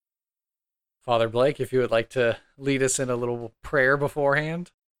Father Blake, if you would like to lead us in a little prayer beforehand.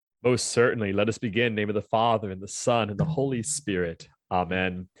 Most certainly. Let us begin. In the name of the Father, and the Son, and the Holy Spirit.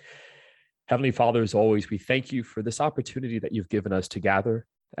 Amen. Heavenly Father, as always, we thank you for this opportunity that you've given us to gather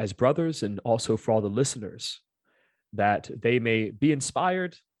as brothers, and also for all the listeners, that they may be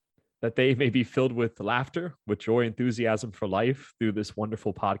inspired, that they may be filled with laughter, with joy, enthusiasm for life through this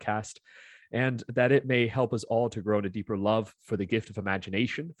wonderful podcast, and that it may help us all to grow in a deeper love for the gift of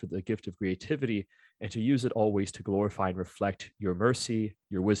imagination, for the gift of creativity, and to use it always to glorify and reflect your mercy,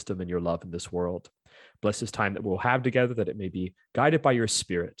 your wisdom, and your love in this world. Bless this time that we'll have together, that it may be guided by your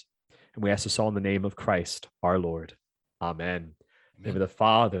Spirit. And we ask this all in the name of Christ, our Lord. Amen. In the name of the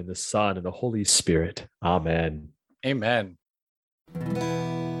Father, and the Son, and the Holy Spirit. Amen. Amen.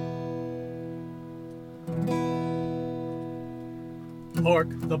 Hark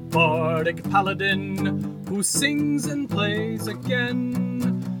the bardic paladin who sings and plays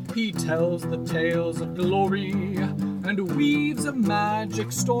again. He tells the tales of glory and weaves a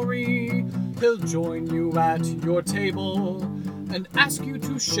magic story. He'll join you at your table and ask you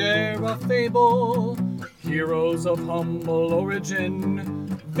to share a fable. Heroes of humble origin,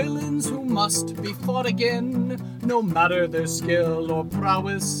 villains who must be fought again. No matter their skill or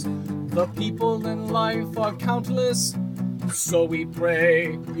prowess, the people in life are countless. So we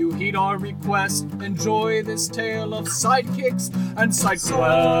pray you heed our request. Enjoy this tale of sidekicks and side quests.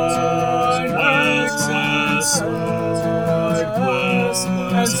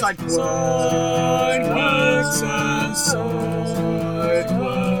 And side quests.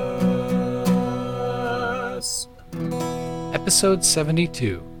 Episode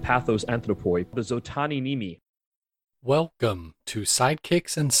 72. Pathos Anthropoi, the Zotani Nimi. Welcome to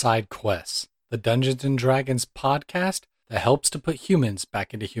Sidekicks and Side Quests, the Dungeons & Dragons podcast that helps to put humans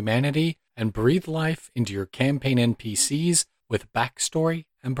back into humanity and breathe life into your campaign NPCs with backstory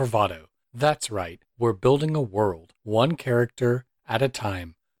and bravado. That's right, we're building a world, one character at a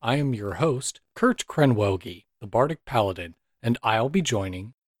time. I am your host, Kurt Krenwelge, the Bardic Paladin, and I'll be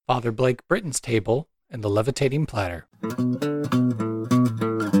joining Father Blake Britton's table and the Levitating Platter.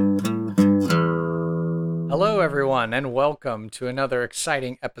 Hello, everyone, and welcome to another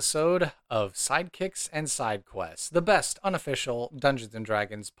exciting episode of Sidekicks and Side Quests, the best unofficial Dungeons &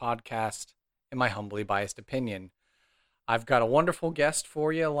 Dragons podcast, in my humbly biased opinion. I've got a wonderful guest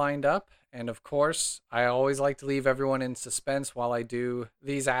for you lined up, and of course, I always like to leave everyone in suspense while I do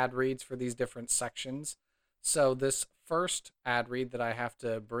these ad reads for these different sections. So this first ad read that I have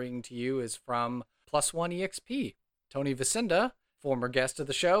to bring to you is from Plus One EXP. Tony Vicinda, former guest of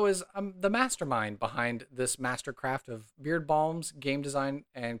the show, is the mastermind behind this mastercraft of beard balms, game design,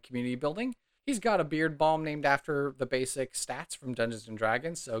 and community building. He's got a beard balm named after the basic stats from Dungeons &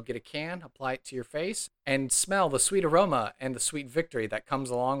 Dragons, so get a can, apply it to your face, and smell the sweet aroma and the sweet victory that comes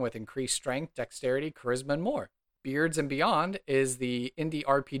along with increased strength, dexterity, charisma, and more. Beards and Beyond is the indie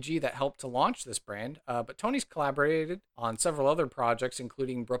RPG that helped to launch this brand, but Tony's collaborated on several other projects,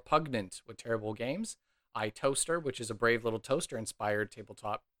 including Repugnant with Terrible Games, iToaster, which is a brave little toaster-inspired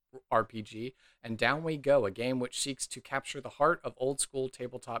tabletop RPG, and Down We Go, a game which seeks to capture the heart of old-school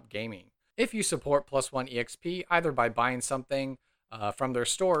tabletop gaming. If you support Plus One EXP, either by buying something from their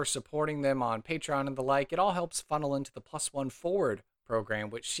store or supporting them on Patreon and the like, it all helps funnel into the Plus One Forward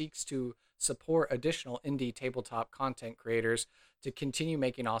program, which seeks to support additional indie tabletop content creators to continue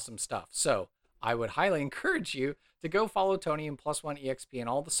making awesome stuff. So I would highly encourage you to go follow Tony and Plus One EXP on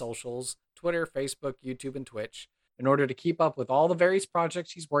all the socials, Twitter, Facebook, YouTube, and Twitch, in order to keep up with all the various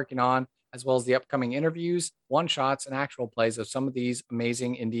projects he's working on, as well as the upcoming interviews, one-shots, and actual plays of some of these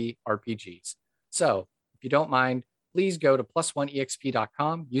amazing indie RPGs. So, if you don't mind, please go to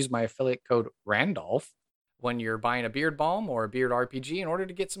plusoneexp.com, use my affiliate code Randolph when you're buying a beard balm or a beard RPG in order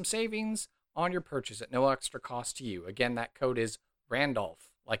to get some savings on your purchase at no extra cost to you. Again, that code is Randolph,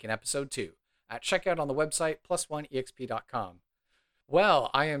 like in episode 2, at checkout on the website plusoneexp.com. Well,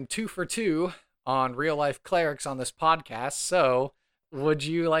 I am 2 for 2 on real-life clerics on this podcast, so would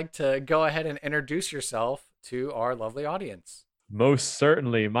you like to go ahead and introduce yourself to our lovely audience? Most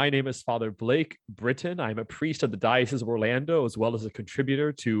certainly. My name is Father Blake Britton. I'm a priest of the Diocese of Orlando, as well as a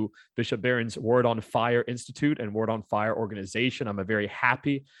contributor to Bishop Barron's Word on Fire Institute and Word on Fire organization. I'm a very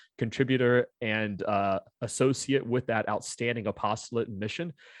happy contributor and associate with that outstanding apostolate and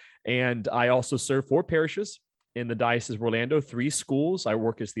mission. And I also serve 4 parishes in the Diocese of Orlando, 3 schools. I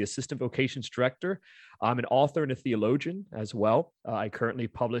work as the Assistant Vocations Director. I'm an author and a theologian as well. I currently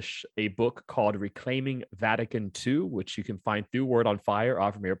publish a book called Reclaiming Vatican II, which you can find through Word on Fire,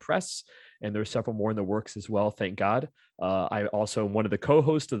 Avamere Press, and there are several more in the works as well, thank God. I also am one of the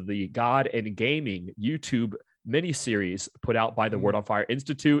co-hosts of the God and Gaming YouTube mini series put out by the Word on Fire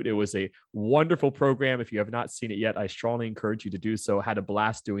Institute. It was a wonderful program. If you have not seen it yet, I strongly encourage you to do so. I had a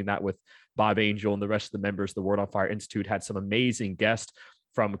blast doing that with Bob Angel and the rest of the members of the Word on Fire Institute. Had some amazing guests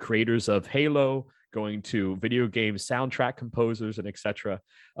from creators of Halo, going to video game soundtrack composers, and etc.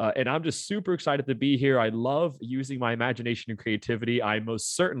 And I'm just super excited to be here. I love using my imagination and creativity. I'm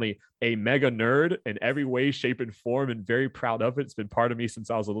most certainly a mega nerd in every way, shape, and form, and very proud of it. It's been part of me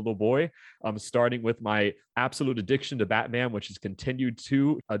since I was a little boy. Starting with my absolute addiction to Batman, which has continued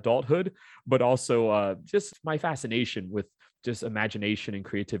to adulthood, but also just my fascination with just imagination and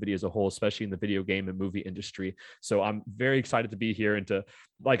creativity as a whole, especially in the video game and movie industry. So I'm very excited to be here and to,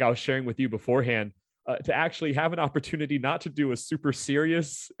 like I was sharing with you beforehand, to actually have an opportunity not to do a super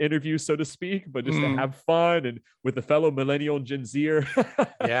serious interview, so to speak, but just to have fun and with a fellow millennial Gen Zer.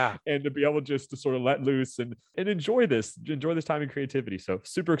 Yeah. And to be able just to sort of let loose and enjoy this time in creativity. So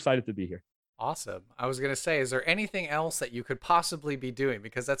super excited to be here. Awesome. I was going to say, is there anything else that you could possibly be doing?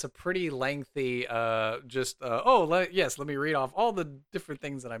 Because that's a pretty lengthy, let me read off all the different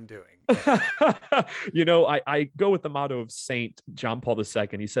things that I'm doing. I go with the motto of Saint John Paul II.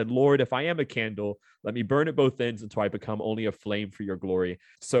 He said, Lord, if I am a candle, let me burn at both ends until I become only a flame for your glory.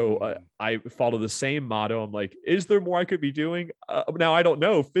 So I follow the same motto. I'm like, is there more I could be doing? Now, I don't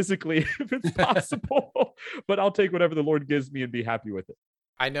know physically if it's possible, but I'll take whatever the Lord gives me and be happy with it.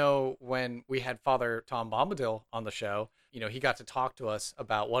 I know when we had Father Tom Bombadil on the show, he got to talk to us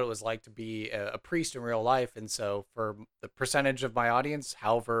about what it was like to be a priest in real life. And so for the percentage of my audience,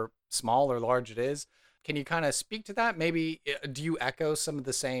 however small or large it is, can you kind of speak to that? Maybe do you echo some of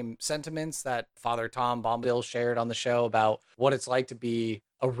the same sentiments that Father Tom Bombadil shared on the show about what it's like to be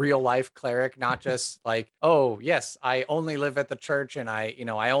a real life cleric, not just like, oh yes, I only live at the church and I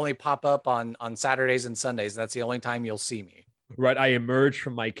only pop up on Saturdays and Sundays. That's the only time you'll see me. Right. I emerged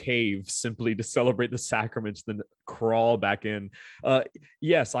from my cave simply to celebrate the sacraments, then crawl back in.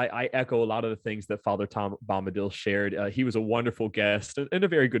 Yes, I echo a lot of the things that Father Tom Bombadil shared. He was a wonderful guest and a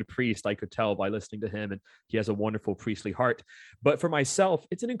very good priest, I could tell by listening to him, and he has a wonderful priestly heart. But for myself,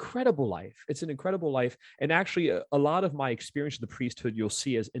 it's an incredible life. It's an incredible life. And actually, a lot of my experience of the priesthood, you'll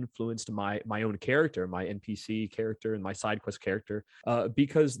see, has influenced my own character, my NPC character and my side quest character,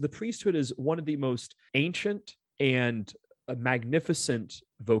 because the priesthood is one of the most ancient and magnificent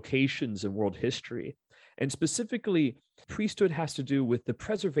vocations in world history. And specifically, priesthood has to do with the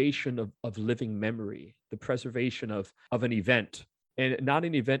preservation of living memory, the preservation of an event, and not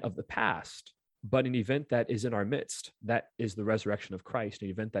an event of the past, but an event that is in our midst. That is the resurrection of Christ, an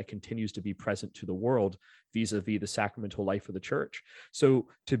event that continues to be present to the world vis-a-vis the sacramental life of the church. So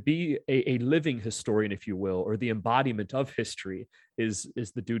to be a living historian, if you will, or the embodiment of history is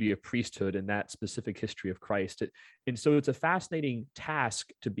the duty of priesthood in that specific history of Christ. And so it's a fascinating task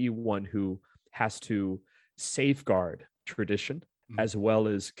to be one who has to safeguard tradition, as well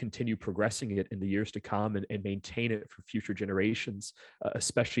as continue progressing it in the years to come and maintain it for future generations,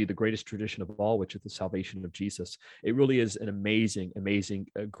 especially the greatest tradition of all, which is the salvation of Jesus. It really is an amazing, amazing,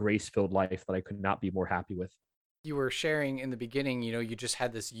 grace-filled life that I could not be more happy with. You were sharing in the beginning, you just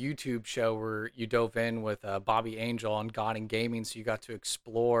had this YouTube show where you dove in with Bobby Angel on God and Gaming. So you got to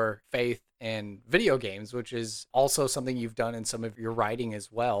explore faith and video games, which is also something you've done in some of your writing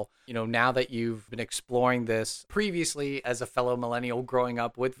as well. Now that you've been exploring this previously as a fellow millennial growing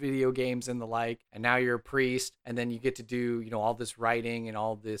up with video games and the like, and now you're a priest, and then you get to do, all this writing and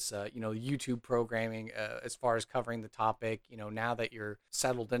all this, YouTube programming as far as covering the topic, now that you're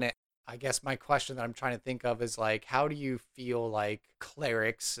settled in it. I guess my question that I'm trying to think of is like, how do you feel like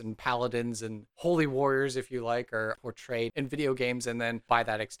clerics and paladins and holy warriors, if you like, are portrayed in video games? And then by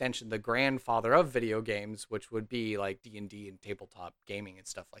that extension, the grandfather of video games, which would be like D&D and tabletop gaming and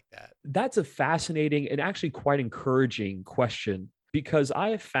stuff like that. That's a fascinating and actually quite encouraging question, because I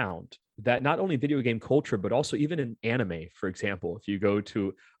have found that not only video game culture, but also even in anime, for example, if you go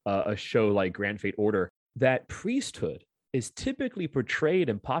to a show like Grand Fate Order, that priesthood is typically portrayed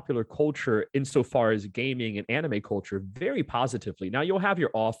in popular culture insofar as gaming and anime culture very positively. Now, you'll have your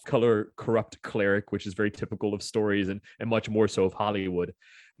off-color corrupt cleric, which is very typical of stories and much more so of Hollywood.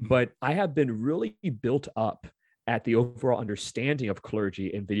 But I have been really built up at the overall understanding of clergy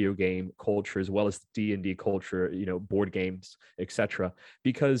in video game culture, as well as D&D culture, board games, etc.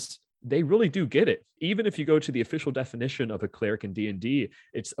 Because they really do get it. Even if you go to the official definition of a cleric in D&D,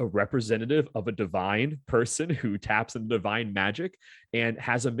 it's a representative of a divine person who taps into divine magic and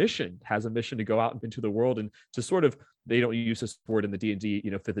has a mission to go out into the world and to sort of, they don't use this word in the D&D,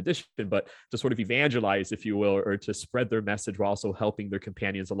 5th edition, but to sort of evangelize, if you will, or to spread their message while also helping their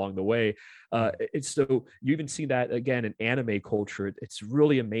companions along the way. It's so you even see that again in anime culture. It's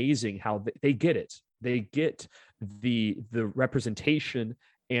really amazing how they get it. They get the representation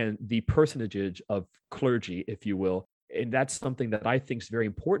and the personage of clergy, if you will. And that's something that I think is very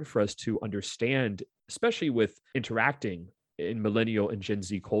important for us to understand, especially with interacting in millennial and Gen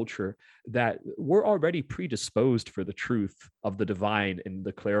Z culture, that we're already predisposed for the truth of the divine in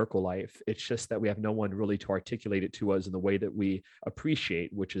the clerical life. It's just that we have no one really to articulate it to us in the way that we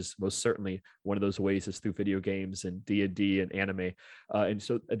appreciate, which is most certainly one of those ways is through video games and D&D and anime. And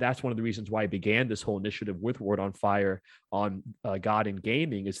so that's one of the reasons why I began this whole initiative with Word on Fire on God and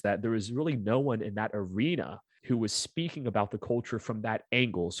Gaming, is that there is really no one in that arena who was speaking about the culture from that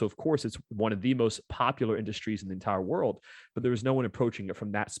angle. So of course, it's one of the most popular industries in the entire world, but there was no one approaching it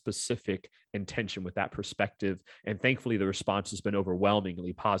from that specific intention with that perspective. And thankfully, the response has been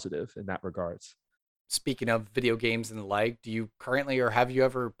overwhelmingly positive in that regards. Speaking of video games and the like, do you currently or have you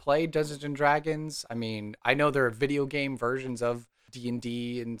ever played Dungeons and Dragons? I mean, I know there are video game versions of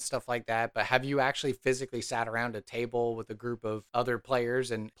D&D and stuff like that, but have you actually physically sat around a table with a group of other players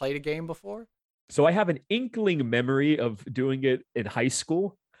and played a game before? So I have an inkling memory of doing it in high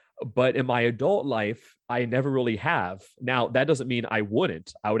school, but in my adult life, I never really have. Now, that doesn't mean I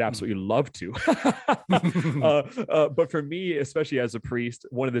wouldn't. I would absolutely love to. But for me, especially as a priest,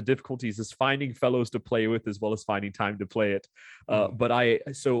 one of the difficulties is finding fellows to play with as well as finding time to play it. But I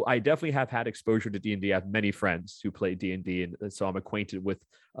definitely have had exposure to D&D. I have many friends who play D&D, and so I'm acquainted with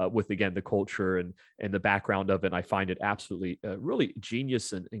again, the culture and the background of it. And I find it absolutely really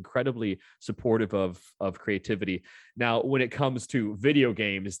genius and incredibly supportive of creativity. Now, when it comes to video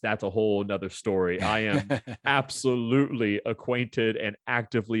games, that's a whole nother story. I am absolutely acquainted and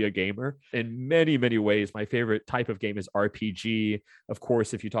actively a gamer in many, many ways. My favorite type of game is RPG. Of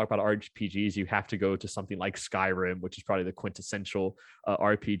course, if you talk about RPGs, you have to go to something like Skyrim, which is probably the quintessential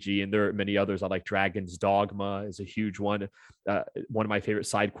RPG. And there are many others. I like Dragon's Dogma is a huge one. One of my favorite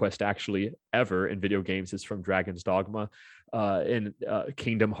side quests actually ever in video games is from Dragon's Dogma. In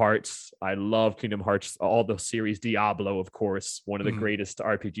Kingdom Hearts, I love Kingdom Hearts, all the series. Diablo, of course, one of the greatest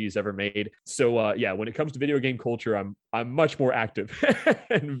RPGs ever made. So yeah, when it comes to video game culture, I'm much more active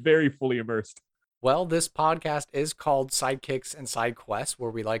and very fully immersed. Well, this podcast is called Sidekicks and Side Quests, where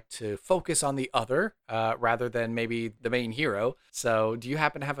we like to focus on the other rather than maybe the main hero. So do you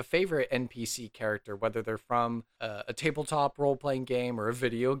happen to have a favorite NPC character, whether they're from a tabletop role-playing game or a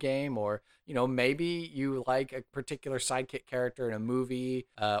video game, or, maybe you like a particular sidekick character in a movie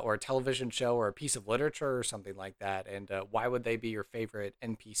or a television show or a piece of literature or something like that? And why would they be your favorite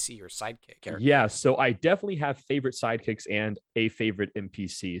NPC or sidekick character? Yeah, so I definitely have favorite sidekicks and a favorite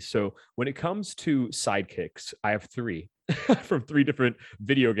NPC. So when it comes to sidekicks, I have three from three different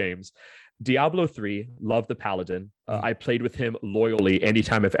video games. Diablo 3, love the Paladin. I played with him loyally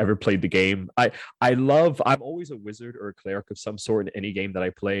anytime I've ever played the game. I'm always a wizard or a cleric of some sort in any game that I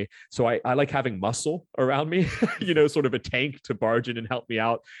play. So I like having muscle around me, sort of a tank to barge in and help me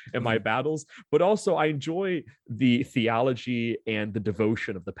out in my battles. But also I enjoy the theology and the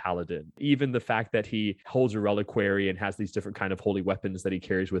devotion of the Paladin. Even the fact that he holds a reliquary and has these different kind of holy weapons that he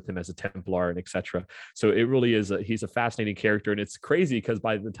carries with him as a Templar and etc. So it really is, he's a fascinating character. And it's crazy because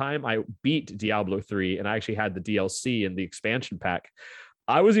by the time I beat Diablo 3 and I actually had the DLC and the expansion pack,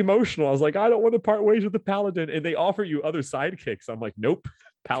 I was emotional. I was like, I don't want to part ways with the Paladin. And they offer you other sidekicks. I'm like, nope,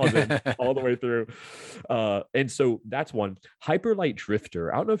 Paladin all the way through. And so that's one. Hyper Light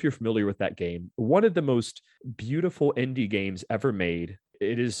Drifter. I don't know if you're familiar with that game. One of the most beautiful indie games ever made.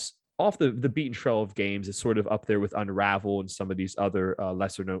 It is off the beaten trail of games. It's sort of up there with Unravel and some of these other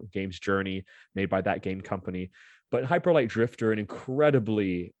lesser known games, Journey, made by that game company. But Hyper Light Drifter, an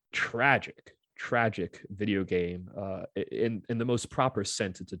incredibly tragic video game in the most proper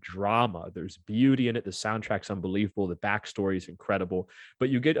sense. It's a drama. There's beauty in it. The soundtrack's unbelievable. The backstory is incredible, but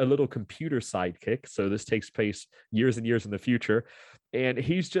you get a little computer sidekick. So this takes place years and years in the future. And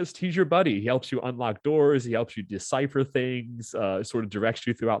he's your buddy. He helps you unlock doors. He helps you decipher things, sort of directs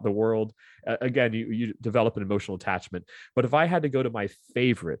you throughout the world. Again, you develop an emotional attachment. But if I had to go to my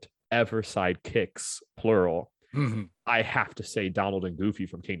favorite ever sidekicks, plural, I have to say Donald and Goofy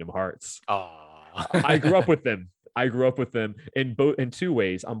from Kingdom Hearts. I grew up with them. In two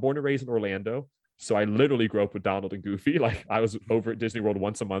ways. I'm born and raised in Orlando, so I literally grew up with Donald and Goofy. Like I was over at Disney World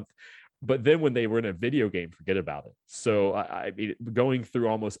once a month. But then when they were in a video game, forget about it. So I mean, going through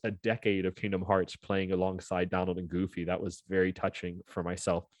almost a decade of Kingdom Hearts playing alongside Donald and Goofy, that was very touching for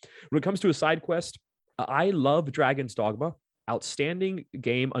myself. When it comes to a side quest, I love Dragon's Dogma. Outstanding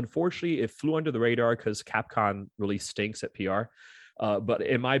game. Unfortunately, it flew under the radar because Capcom really stinks at PR. But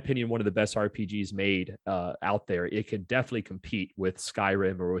in my opinion, one of the best RPGs made out there. It can definitely compete with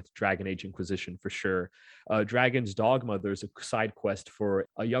Skyrim or with Dragon Age Inquisition for sure. Dragon's Dogma, there's a side quest for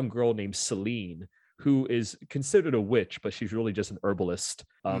a young girl named Celine, who is considered a witch, but she's really just an herbalist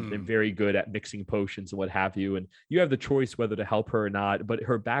and very good at mixing potions and what have you. And you have the choice whether to help her or not, but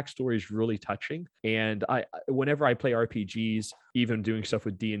her backstory is really touching. And whenever I play RPGs, even doing stuff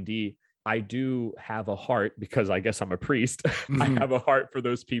with D&D, I do have a heart, because I guess I'm a priest. I have a heart for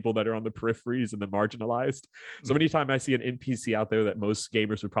those people that are on the peripheries and the marginalized. So anytime I see an NPC out there that most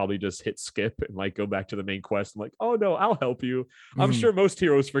gamers would probably just hit skip and like go back to the main quest, I'm like, oh no, I'll help you. I'm sure most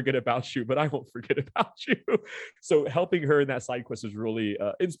heroes forget about you, but I won't forget about you. So helping her in that side quest was really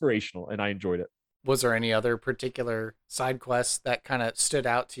inspirational, and I enjoyed it. Was there any other particular side quests that kind of stood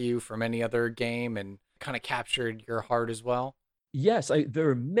out to you from any other game and kind of captured your heart as well? Yes, there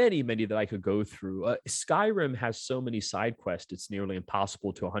are many, many that I could go through. Skyrim has so many side quests; it's nearly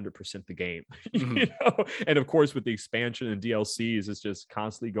impossible to 100% the game. You know, and of course, with the expansion and DLCs, it's just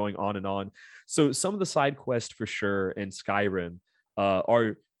constantly going on and on. So some of the side quests for sure in Skyrim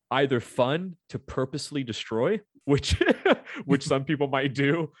are either fun to purposely destroy, which which some people might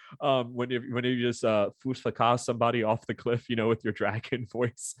do when you just fusfaka somebody off the cliff, you know, with your dragon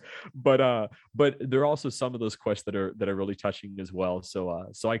voice. But there are also some of those quests that are really touching as well. So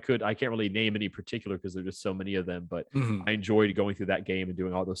I can't really name any particular because there's just so many of them. But I enjoyed going through that game and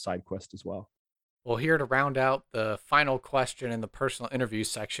doing all those side quests as well. Well, here to round out the final question in the personal interview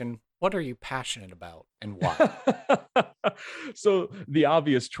section, what are you passionate about and why? So the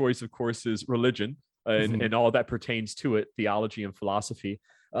obvious choice, of course, is religion and all that pertains to it, theology and philosophy.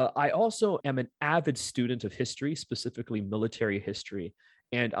 I also am an avid student of history, specifically military history,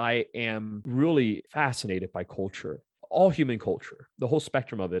 and I am really fascinated by culture, all human culture, the whole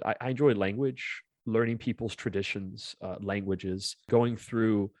spectrum of it. I enjoy language, learning people's traditions, languages, going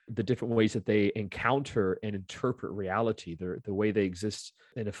through the different ways that they encounter and interpret reality, the way they exist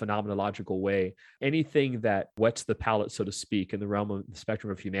in a phenomenological way. Anything that whets the palate, so to speak, in the realm of the spectrum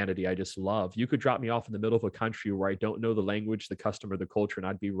of humanity, I just love. You could drop me off in the middle of a country where I don't know the language, the custom, or the culture, and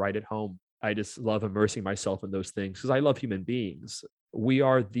I'd be right at home. I just love immersing myself in those things because I love human beings. We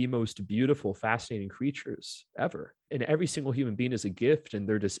are the most beautiful, fascinating creatures ever. And every single human being is a gift, and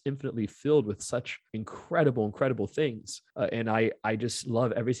they're just infinitely filled with such incredible, incredible things. And I just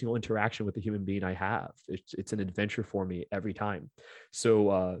love every single interaction with the human being I have. It's an adventure for me every time.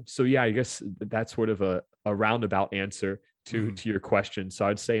 So yeah, I guess that's sort of a roundabout answer to your question. So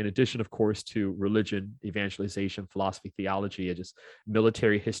I'd say, in addition, of course, to religion, evangelization, philosophy, theology, and just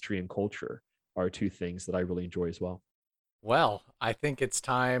military history and culture are two things that I really enjoy as well. Well, I think it's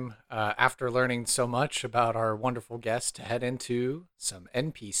time, after learning so much about our wonderful guest, to head into some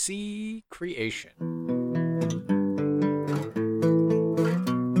NPC creation.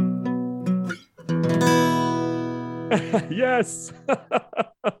 Yes.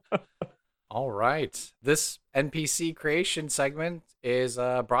 All right. This NPC creation segment is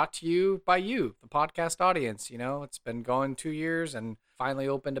brought to you by you, the podcast audience. You know, it's been going 2 years and finally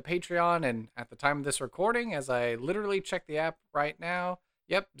opened a Patreon. And at the time of this recording, as I literally check the app right now,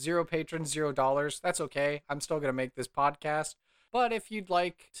 yep, 0 patrons, $0. That's okay. I'm still going to make this podcast. But if you'd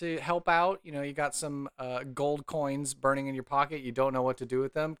like to help out, you know, you got some gold coins burning in your pocket, you don't know what to do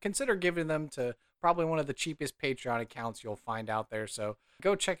with them, consider giving them to probably one of the cheapest Patreon accounts you'll find out there. So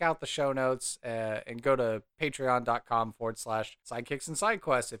go check out the show notes and go to patreon.com/sidekicks and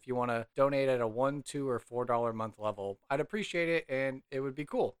sidequests if you want to donate at a $1, $2, or $4 a month level. I'd appreciate it, and it would be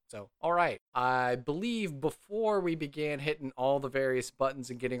cool. So, all right. I believe before we began hitting all the various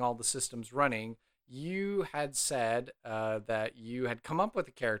buttons and getting all the systems running, you had said that you had come up with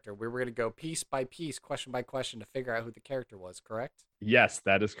a character. We were going to go piece by piece, question by question to figure out who the character was, correct? Yes,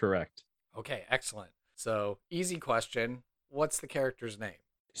 that is correct. Okay, excellent. So, easy question. What's the character's name?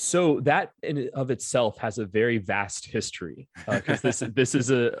 So that in of itself has a very vast history because this is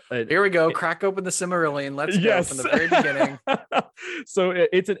a here we go. Crack open the Silmarillion. Let's go from the very beginning. So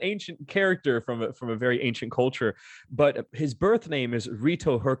it's an ancient character from a very ancient culture, but his birth name is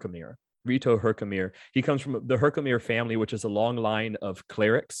Rito Herkomir. Rito Herkomir. He comes from the Herkomir family, which is a long line of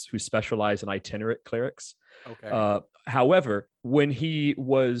clerics who specialize in itinerant clerics. Okay. However, when he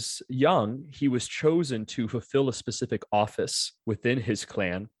was young, he was chosen to fulfill a specific office within his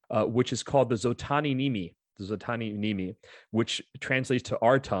clan, which is called the Zotani Nimi, which translates to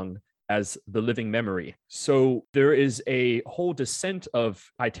our tongue as the living memory. So there is a whole descent of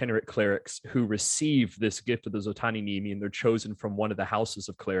itinerant clerics who receive this gift of the Zotani Nimi, and they're chosen from one of the houses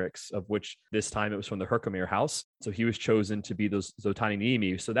of clerics, of which this time it was from the Herkimer house. So he was chosen to be the Zotani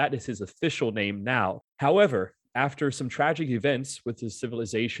Nimi. So that is his official name now. However, after some tragic events with his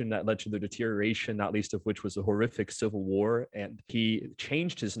civilization that led to the deterioration, not least of which was a horrific civil war, and he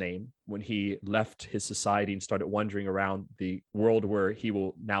changed his name when he left his society and started wandering around the world where he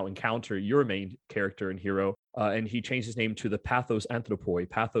will now encounter your main character and hero. And he changed his name to the Pathos Anthropoi,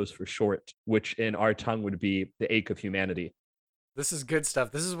 Pathos for short, which in our tongue would be the ache of humanity. This is good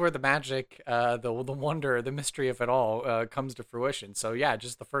stuff. This is where the magic, the wonder, the mystery of it all comes to fruition. So yeah,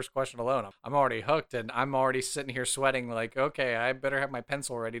 just the first question alone, I'm already hooked, and I'm already sitting here sweating like, okay, I better have my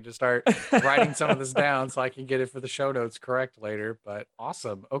pencil ready to start writing some of this down so I can get it for the show notes correct later. But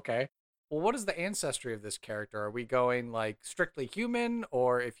awesome. Okay. Well, what is the ancestry of this character? Are we going like strictly human,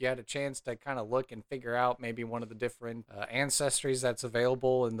 or if you had a chance to kind of look and figure out maybe one of the different ancestries that's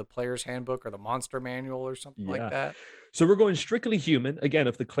available in the player's handbook or the monster manual or something like that? So we're going strictly human, again,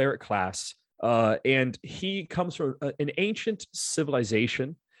 of the cleric class. And he comes from an ancient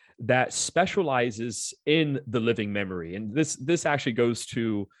civilization that specializes in the living memory. And this actually goes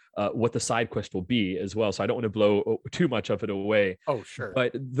to what the side quest will be as well. So I don't want to blow too much of it away. Oh, sure.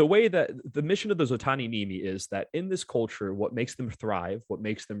 But the way that the mission of the Zotani Nimi is that in this culture, what makes them thrive, what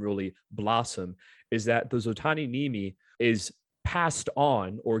makes them really blossom, is that the Zotani Nimi is passed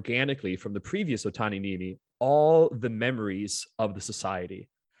on organically from the previous Zotani Nimi all the memories of the society.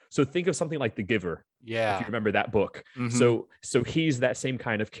 So think of something like The Giver. Yeah. If you remember that book. Mm-hmm. So he's that same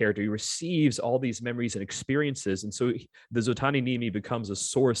kind of character. He receives all these memories and experiences. And so the Zotani Nimi becomes a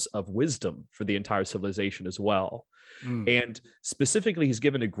source of wisdom for the entire civilization as well. And specifically, he's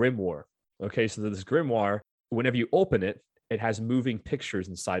given a grimoire. Okay, so this grimoire, whenever you open it, it has moving pictures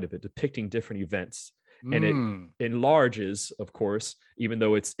inside of it depicting different events. And it enlarges, of course, even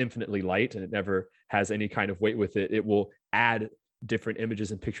though it's infinitely light and it never has any kind of weight with it, it will add different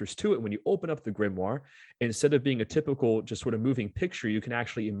images and pictures to it. When you open up the grimoire, instead of being a typical just sort of moving picture, you can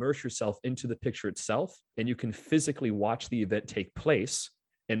actually immerse yourself into the picture itself, and you can physically watch the event take place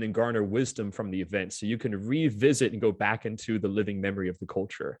and then garner wisdom from the event. So you can revisit and go back into the living memory of the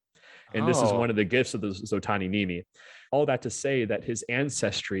culture. And this is one of the gifts of the Zotani Nimi. All that to say that his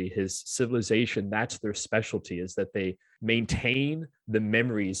ancestry, his civilization, that's their specialty, is that they maintain the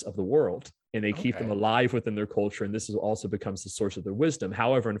memories of the world and they keep them alive within their culture. And this also becomes the source of their wisdom.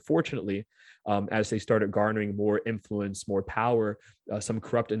 However, unfortunately, as they started garnering more influence, more power, some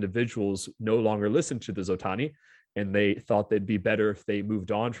corrupt individuals no longer listened to the Zotani. And they thought they'd be better if they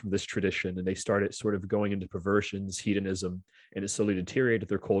moved on from this tradition, and they started sort of going into perversions, hedonism, and it slowly deteriorated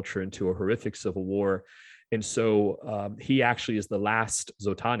their culture into a horrific civil war. And so he actually is the last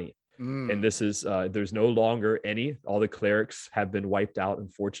Zotani. And this is, there's no longer any. All the clerics have been wiped out,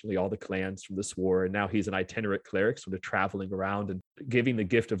 unfortunately, all the clans from this war. And now he's an itinerant cleric, sort of traveling around and giving the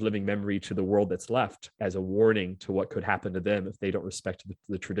gift of living memory to the world that's left as a warning to what could happen to them if they don't respect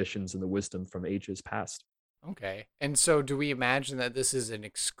the traditions and the wisdom from ages past. Okay. And so do we imagine that this is an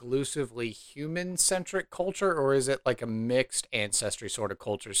exclusively human-centric culture, or is it like a mixed ancestry sort of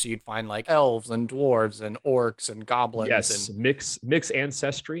culture? So you'd find like elves and dwarves and orcs and goblins. Yes, mixed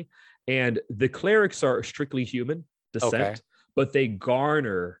ancestry. And the clerics are strictly human descent, but they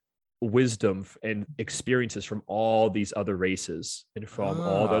garner wisdom and experiences from all these other races and from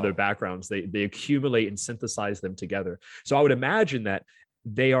all the other backgrounds. They accumulate and synthesize them together. So I would imagine that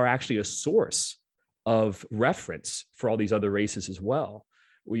they are actually a source of reference for all these other races as well.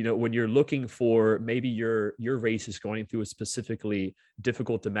 You know, when you're looking for maybe your race is going through a specifically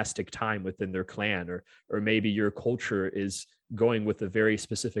difficult domestic time within their clan, or maybe your culture is going with a very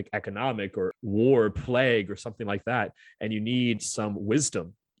specific economic or war, plague, or something like that, and you need some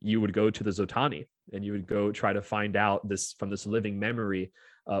wisdom, you would go to the Zotani and you would go try to find out this from this living memory,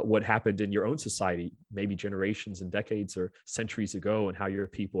 what happened in your own society, maybe generations and decades or centuries ago, and how your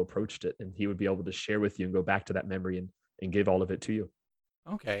people approached it. And he would be able to share with you and go back to that memory and give all of it to you.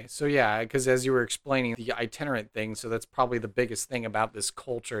 Okay, so yeah, because as you were explaining the itinerant thing, so that's probably the biggest thing about this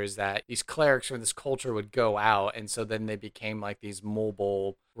culture, is that these clerics from this culture would go out, and so then they became like these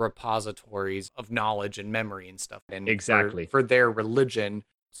mobile repositories of knowledge and memory and stuff. And exactly for their religion.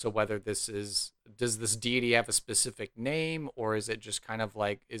 So whether this is, does this deity have a specific name, or is it just kind of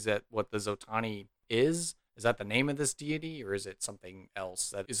like, is that what the Zotani is? Is that the name of this deity, or is it something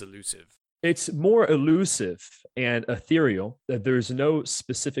else that is elusive? It's more elusive and ethereal, that there's no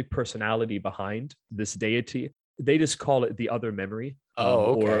specific personality behind this deity. they just call it the other memory,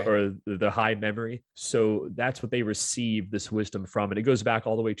 Okay. or the high memory. So that's what they receive this wisdom from, and it goes back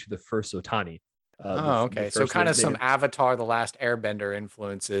all the way to the first Zotani. Oh, The okay. So first kind of they some didn't. Avatar: The Last Airbender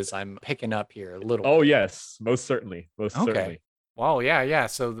influences I'm picking up here a little Oh bit. yes, most certainly, most Okay. certainly. Well, yeah, yeah.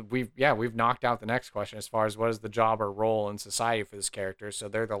 So we've knocked out the next question as far as what is the job or role in society for this character. So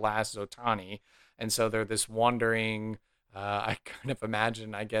they're the last Zotani, and so they're this wandering. I kind of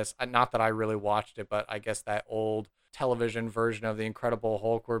imagine, I guess, not that I really watched it, but I guess that old television version of the Incredible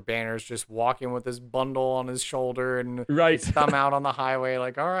Hulk where Banner's just walking with his bundle on his shoulder and Right. his thumb out on the highway,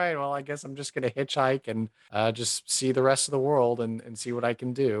 like, all right, well, I guess I'm just gonna hitchhike and just see the rest of the world and see what I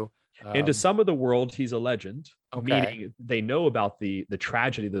can do. And to Um, some of the world, he's a legend, okay. meaning they know about the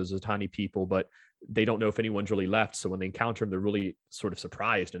tragedy of those Zotani people, but they don't know if anyone's really left. So when they encounter him, they're really sort of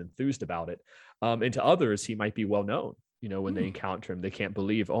surprised and enthused about it. And to others, he might be well known. When they Hmm. encounter him, they can't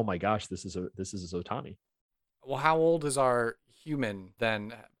believe, oh my gosh, this is a Zotani. Well, how old is our human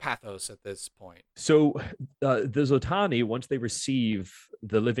then, Pathos, at this point? So the Zotani, once they receive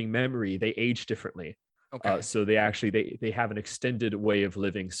the living memory, they age differently. Okay. So they have an extended way of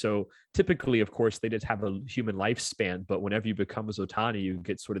living. So typically, of course, they did have a human lifespan, but whenever you become a Zotani, you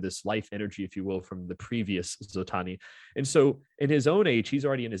get sort of this life energy, if you will, from the previous Zotani. And so in his own age, he's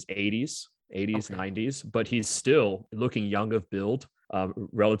already in his 80s, Okay. 90s, but he's still looking young of build,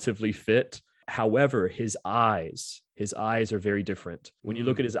 relatively fit. However, his eyes are very different. When you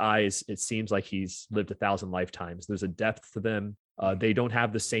look at Mm. his eyes, it seems like he's lived 1,000 lifetimes. There's a depth to them. They don't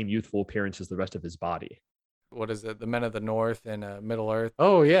have the same youthful appearance as the rest of his body. What is it? The Men of the North and Middle Earth.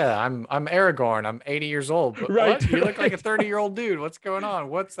 Oh yeah, I'm Aragorn. I'm 80 years old. But Right, what? You look like a right, 30-year-old dude. What's going on?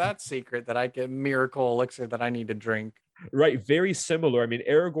 What's that secret that I get miracle elixir that I need to drink? right. Very similar. I mean,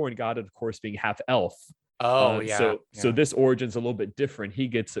 Aragorn got it, of course, being half elf. Oh yeah, So yeah. this origin's a little bit different. He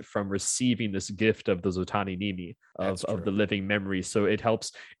gets it from receiving this gift of the Zotani Nimi, That's of the true. living memory. So it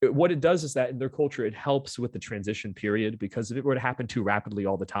helps. What it does is that in their culture, it helps with the transition period, because if it were to happen too rapidly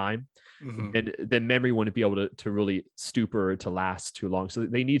all the time, Hmm. then memory wouldn't be able to really stupor or to last too long. So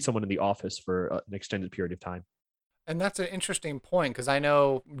they need someone in the office for an extended period of time. And that's an interesting point because I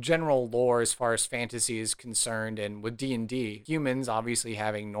know general lore as far as fantasy is concerned, and with D&D, humans obviously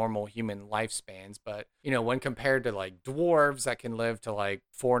having normal human lifespans, but when compared to like dwarves that can live to like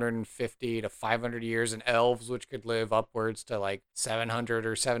 450 to 500 years, and elves which could live upwards to like 700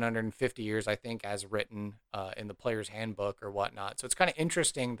 or 750 years, I think, as written in the player's handbook or whatnot. So it's kind of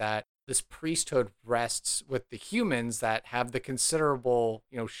interesting that this priesthood rests with the humans that have the considerable,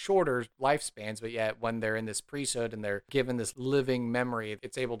 shorter lifespans, but yet when they're in this priesthood and they're given this living memory,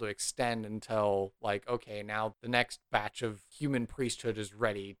 it's able to extend until like, okay, now the next batch of human priesthood is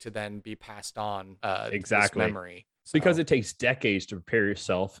ready to then be passed on this Exactly. memory. Because So, it takes decades to prepare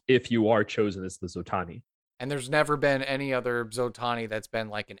yourself if you are chosen as the Zotani. and there's never been any other Zotani that's been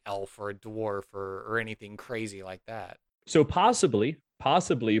like an elf or a dwarf or anything crazy like that. So possibly,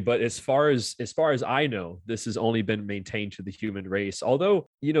 but as far as I know, this has only been maintained to the human race. Although,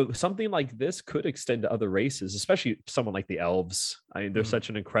 something like this could extend to other races, especially someone like the elves. I mean, they're Mhm. such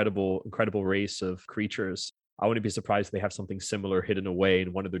an incredible race of creatures. I wouldn't be surprised if they have something similar hidden away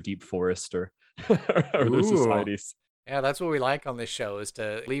in one of their deep forests or or their Ooh. societies. Yeah, that's what we like on this show is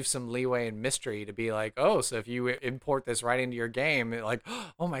to leave some leeway and mystery to be like, oh, so if you import this right into your game, like,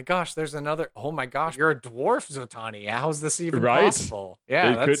 oh my gosh, there's another. Oh my gosh, you're a dwarf, Zotani. How's this even Right. possible?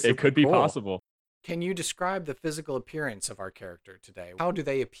 Yeah, It that's could it super could be cool. possible. Can you describe the physical appearance of our character today? How do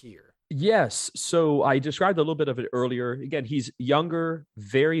they appear? Yes. So I described a little bit of it earlier. Again, he's younger,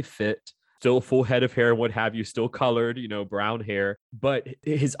 very fit, still a full head of hair, what have you, still colored, brown hair, but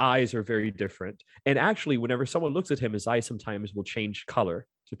his eyes are very different. And actually, whenever someone looks at him, his eyes sometimes will change color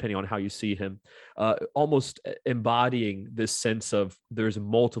depending on how you see him, almost embodying this sense of there's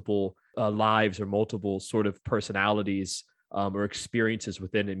multiple lives or multiple sort of personalities, or experiences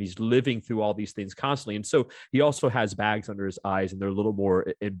within him. He's living through all these things constantly. And so he also has bags under his eyes, and they're a little more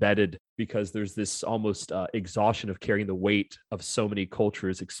embedded because there's this almost exhaustion of carrying the weight of so many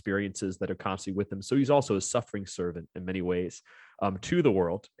cultures, experiences that are constantly with him. So he's also a suffering servant in many ways, to the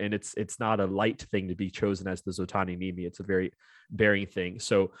world. And it's not a light thing to be chosen as the Zotani Nimi. It's a very bearing thing.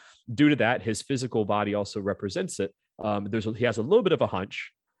 So due to that, his physical body also represents it. He has a little bit of a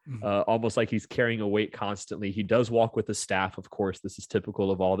hunch, Mhm. almost like he's carrying a weight constantly. He does walk with a staff. Of course, this is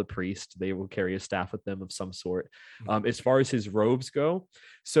typical of all the priests. They will carry a staff with them of some sort. Mhm. As far as his robes go,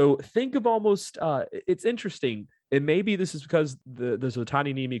 so think of almost, it's interesting. And maybe this is because the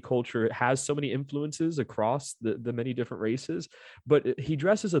Zotani Nimi culture has so many influences across the many different races, but he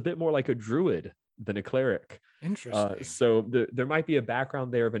dresses a bit more like a druid than a cleric. Interesting. So there might be a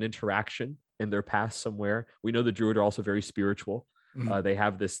background there of an interaction in their past somewhere. We know the Druid are also very spiritual. They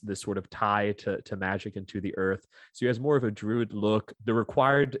have this sort of tie to magic and to the earth. So he has more of a Druid look. They're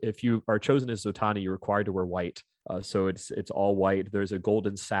required, if you are chosen as Zotani, you're required to wear white. So it's all white. There's a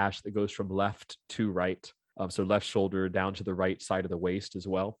golden sash that goes from left to right. So left shoulder down to the right side of the waist as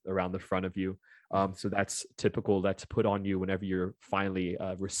well, around the front of you. So that's typical. That's put on you whenever you're finally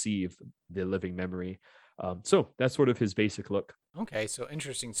receive the living memory. So that's sort of his basic look. Okay, so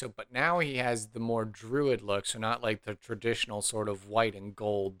interesting. So, but now he has the more druid look, so not like the traditional sort of white and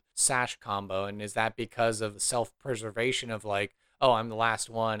gold sash combo. And is that because of the self-preservation of like, oh, I'm the last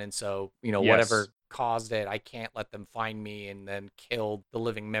one, and so, Yes. whatever caused it, I can't let them find me, and then kill the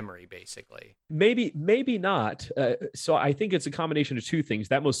living memory, basically. Maybe not. So I think it's a combination of two things.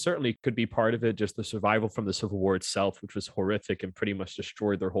 That most certainly could be part of it, just the survival from the Civil War itself, which was horrific and pretty much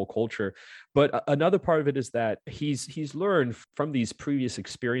destroyed their whole culture. But another part of it is that he's learned from these previous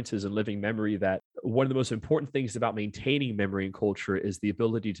experiences in living memory that one of the most important things about maintaining memory and culture is the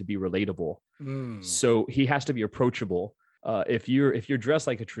ability to be relatable. So he has to be approachable. If you're dressed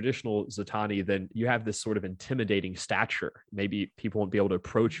like a traditional Zotani, then you have this sort of intimidating stature. Maybe people won't be able to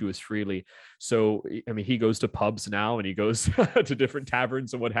approach you as freely. So, I mean, he goes to pubs now and he goes to different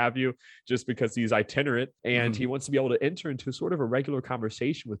taverns and what have you, just because he's itinerant and he wants to be able to enter into sort of a regular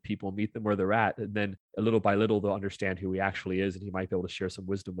conversation with people, meet them where they're at. And then little by little, they'll understand who he actually is and he might be able to share some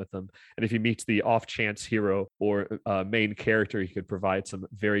wisdom with them. And if he meets the off chance hero or main character, he could provide some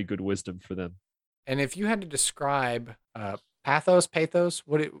very good wisdom for them. And if you had to describe pathos,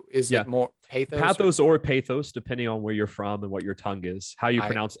 is it more pathos? Pathos or pathos, depending on where you're from and what your tongue is, how you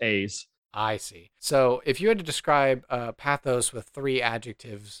pronounce A's. I see. So if you had to describe pathos with 3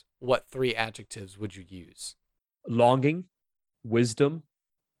 adjectives, what 3 adjectives would you use? Longing, wisdom,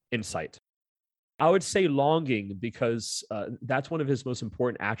 insight. I would say longing because that's one of his most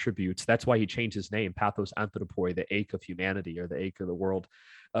important attributes. That's why he changed his name, Pathos Anthropoi, the ache of humanity or the ache of the world.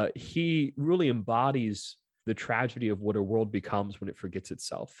 He really embodies the tragedy of what a world becomes when it forgets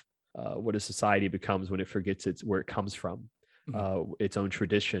itself, what a society becomes when it forgets where it comes from, its own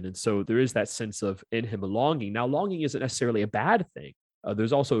tradition. And so there is that sense of in him a longing. Now, longing isn't necessarily a bad thing.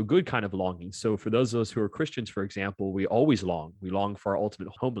 There's also a good kind of longing. So for those of us who are Christians, for example, we always long. We long for our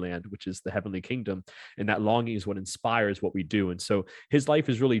ultimate homeland, which is the heavenly kingdom. And that longing is what inspires what we do. And so his life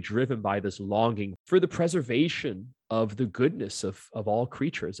is really driven by this longing for the preservation of the goodness of all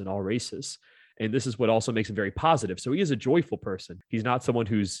creatures and all races. And this is what also makes him very positive. So he is a joyful person. He's not someone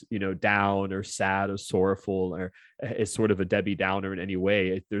who's, down or sad or sorrowful or is sort of a Debbie Downer in any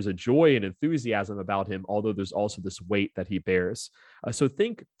way. There's a joy and enthusiasm about him, although there's also this weight that he bears. So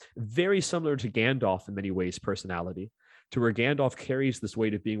think very similar to Gandalf in many ways, personality, to where Gandalf carries this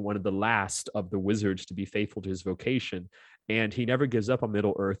weight of being one of the last of the wizards to be faithful to his vocation. And he never gives up on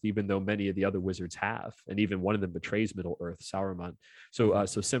Middle Earth, even though many of the other wizards have. And even one of them betrays Middle Earth, Sauron. So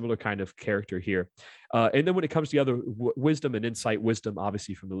similar kind of character here. And then when it comes to the other wisdom and insight, wisdom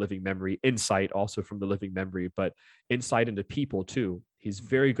obviously from the living memory, insight also from the living memory, but insight into people too. He's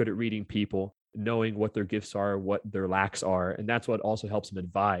very good at reading people, knowing what their gifts are, what their lacks are. And that's what also helps him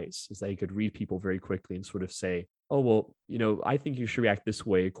advise, is that he could read people very quickly and sort of say, oh, well, I think you should react this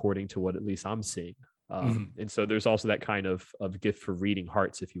way according to what at least I'm seeing. And so there's also that kind of gift for reading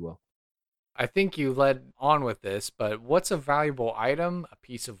hearts, if you will. I think you led on with this, but what's a valuable item, a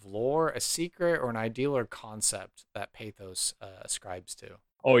piece of lore, a secret, or an ideal or concept that Pathos ascribes to?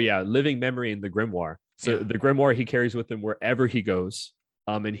 Oh, yeah. Living memory in the grimoire. So the grimoire he carries with him wherever he goes.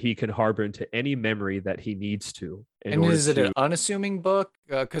 And he can harbor into any memory that he needs to. And is it an unassuming book?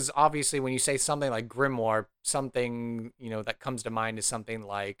 Because obviously when you say something like grimoire, something, that comes to mind is something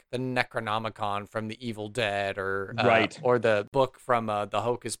like the Necronomicon from the Evil Dead or the book from the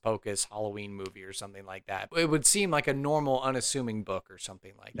Hocus Pocus Halloween movie or something like that. It would seem like a normal unassuming book or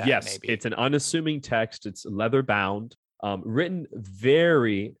something like that. Yes, maybe. It's an unassuming text. It's leather bound, written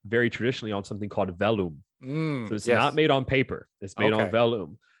very, very traditionally on something called vellum. So it's not made on paper. It's made on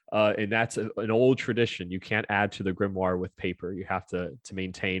vellum. And that's an old tradition. You can't add to the grimoire with paper. You have to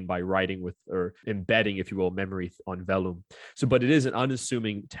maintain by writing with or embedding, if you will, memory on vellum. So, but it is an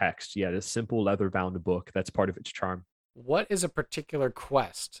unassuming text. Yeah, it's a simple leather-bound book. That's part of its charm. What is a particular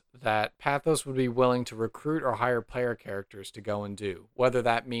quest that Pathos would be willing to recruit or hire player characters to go and do? Whether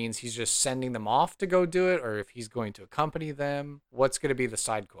that means he's just sending them off to go do it, or if he's going to accompany them. What's going to be the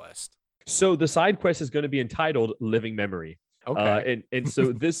side quest? So the side quest is going to be entitled Living Memory. Okay. And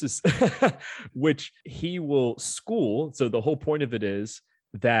so this is which he will school. So the whole point of it is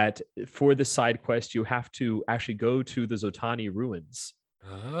that for the side quest, you have to actually go to the Zotani ruins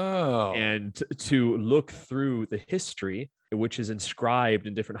Oh. And to look through the history, which is inscribed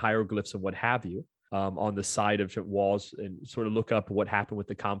in different hieroglyphs and what have you, on the side of walls, and sort of look up what happened with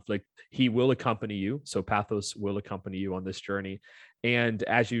the conflict. He will accompany you. So Pathos will accompany you on this journey. And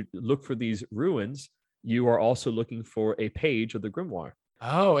as you look for these ruins, you are also looking for a page of the grimoire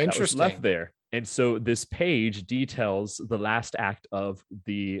Oh, that was left interesting. there. And so this page details the last act of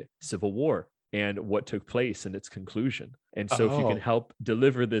the Civil War and what took place and its conclusion. And so if you can Oh. help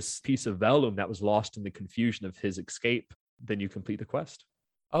deliver this piece of vellum that was lost in the confusion of his escape, then you complete the quest.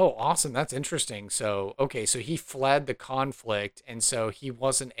 Oh, awesome. That's interesting. So, okay, so he fled the conflict and so he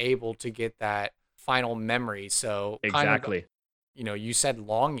wasn't able to get that final memory. So, kind of, Exactly. you said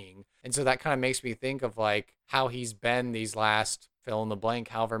longing. And so that kind of makes me think of like how he's been these last fill in the blank,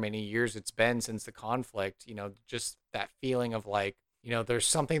 however many years it's been since the conflict, just that feeling of like, there's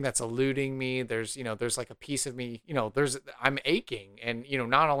something that's eluding me. There's like a piece of me, I'm aching. And,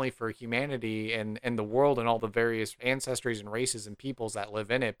 not only for humanity and the world and all the various ancestries and races and peoples that live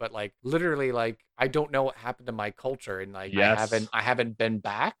in it, but like literally like I don't know what happened to my culture and like I haven't Yes. I haven't been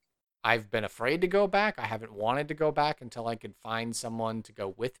back. I've been afraid to go back. I haven't wanted to go back until I could find someone to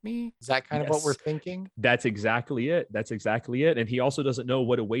go with me. Is that kind of what we're Yes. thinking? That's exactly it. That's exactly it. And he also doesn't know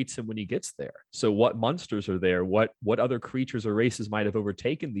what awaits him when he gets there. So what monsters are there? What other creatures or races might have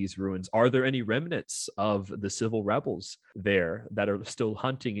overtaken these ruins? Are there any remnants of the civil rebels there that are still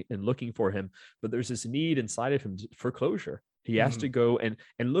hunting and looking for him? But there's this need inside of him for closure. He has to Mhm. go and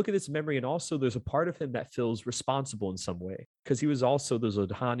look at this memory. And also there's a part of him that feels responsible in some way because he was also the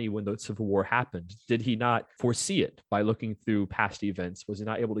Zodhani when the Civil War happened. Did he not foresee it by looking through past events? Was he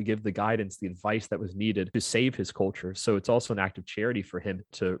not able to give the guidance, the advice that was needed to save his culture? So it's also an act of charity for him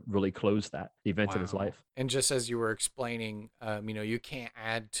to really close that event in his Wow. life. And just as you were explaining, you can't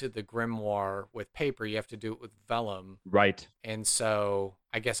add to the grimoire with paper. You have to do it with vellum. Right. And so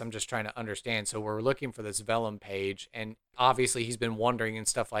I guess I'm just trying to understand. So we're looking for this vellum page, and obviously he's been wondering and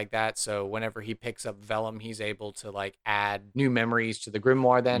stuff like that. So whenever he picks up vellum, he's able to like add new memories to the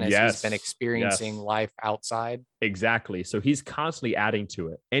grimoire then as he's been Yes. experiencing Yes. life outside. Exactly. So he's constantly adding to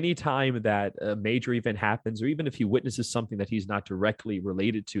it. Anytime that a major event happens, or even if he witnesses something that he's not directly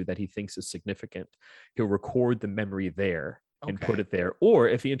related to that he thinks is significant, he'll record the memory there and put Okay. it there. Or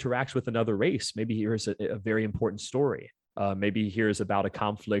if he interacts with another race, maybe he hears a very important story. Maybe he hears about a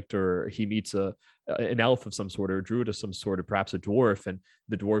conflict, or he meets an elf of some sort, or a druid of some sort, or perhaps a dwarf, and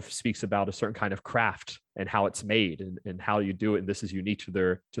the dwarf speaks about a certain kind of craft and how it's made and how you do it. And this is unique to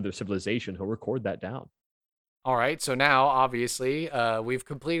their civilization. He'll record that down. All right. So now, obviously, we've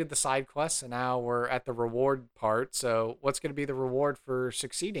completed the side quests, and now we're at the reward part. So, what's going to be the reward for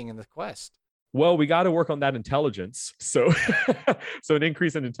succeeding in the quest? Well, we got to work on that intelligence. So, so an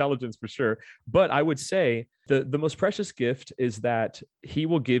increase in intelligence for sure. But I would say the most precious gift is that he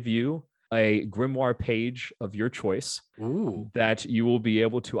will give you a grimoire page of your choice Ooh. that you will be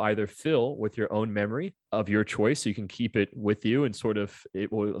able to either fill with your own memory of your choice. So you can keep it with you and sort of it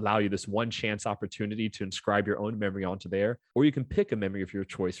will allow you this one chance opportunity to inscribe your own memory onto there, or you can pick a memory of your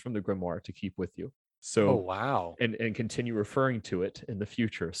choice from the grimoire to keep with you. Oh, So wow. and continue referring to it in the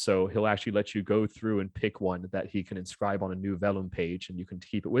future. So he'll actually let you go through and pick one that he can inscribe on a new vellum page, and you can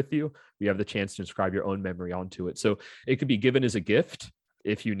keep it with you. You have the chance to inscribe your own memory onto it. So it could be given as a gift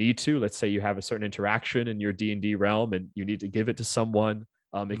if you need to. Let's say you have a certain interaction in your D&D realm and you need to give it to someone.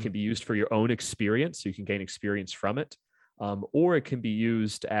 It can Mhm. be used for your own experience, so you can gain experience from it, or it can be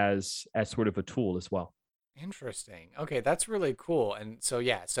used as sort of a tool as well. Interesting. Okay, that's really cool. And so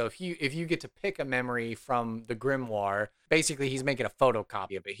yeah, so if you get to pick a memory from the grimoire, basically he's making a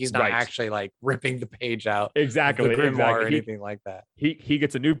photocopy of it. He's not Right. actually like ripping the page out of the Exactly. grimoire or Exactly. anything like that. He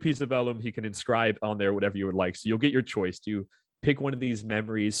gets a new piece of vellum. He can inscribe on there whatever you would like. So you'll get your choice. Do you pick one of these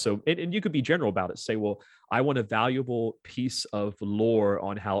memories? So and you could be general about it. Say, well, I want a valuable piece of lore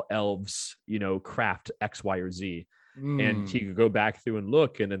on how elves, craft X, Y, or Z. And he Mm. could go back through and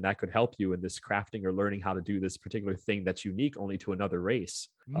look, and then that could help you in this crafting or learning how to do this particular thing that's unique only to another race.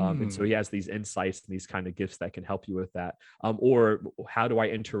 And so Mm. he has these insights and these kind of gifts that can help you with that. Or how do I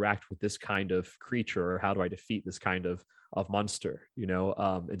interact with this kind of creature, or how do I defeat this kind of monster?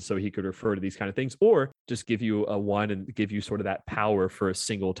 And so he could refer to these kind of things, or just give you a one and give you sort of that power for a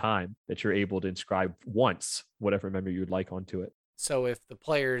single time that you're able to inscribe once whatever memory you would like onto it. So if the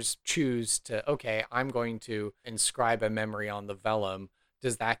players choose to, okay, I'm going to inscribe a memory on the vellum,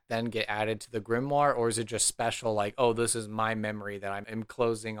 does that then get added to the grimoire, or is it just special? Like, oh, this is my memory that I'm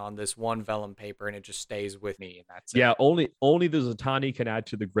enclosing on this one vellum paper, and it just stays with me, and that's it. Yeah, only the Zatani can add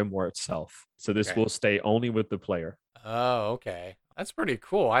to the grimoire itself. So this Okay. will stay only with the player. Oh, okay. That's pretty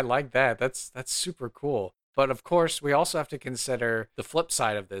cool. I like that. That's super cool. But of course, we also have to consider the flip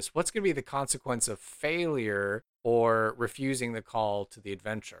side of this. What's going to be the consequence of failure or refusing the call to the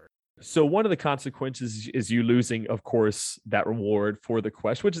adventure? So one of the consequences is you losing, of course, that reward for the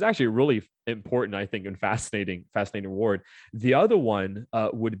quest, which is actually a really important, I think, and fascinating reward. The other one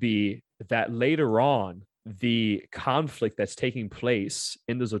would be that later on, the conflict that's taking place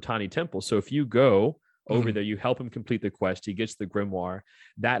in the Zotani temple. So if you go over there, you help him complete the quest, he gets the grimoire.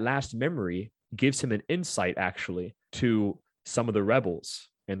 That last memory gives him an insight, actually, to some of the rebels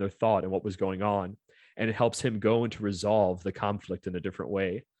and their thought and what was going on. And it helps him go and to resolve the conflict in a different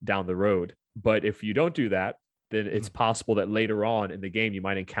way down the road. But if you don't do that, then it's possible that later on in the game, you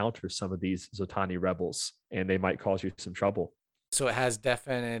might encounter some of these Zotani rebels and they might cause you some trouble. So it has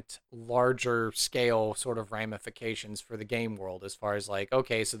definite larger scale sort of ramifications for the game world as far as like,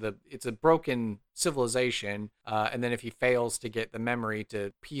 okay, so it's a broken civilization, and then if he fails to get the memory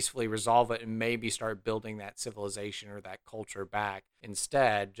to peacefully resolve it and maybe start building that civilization or that culture back,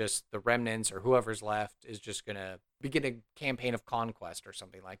 instead, just the remnants or whoever's left is just going to begin a campaign of conquest or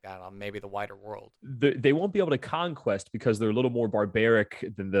something like that on maybe the wider world. They won't be able to conquest because they're a little more barbaric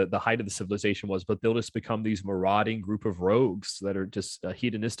than the height of the civilization was, but they'll just become these marauding group of rogues that are just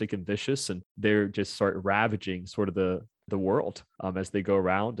hedonistic and vicious, and they're just start ravaging sort of the world as they go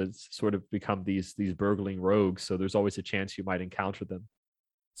around and sort of become these burgling rogues. So there's always a chance you might encounter them.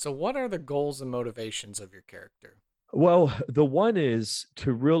 So what are the goals and motivations of your character? Well, the one is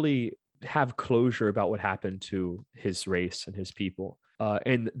to really have closure about what happened to his race and his people.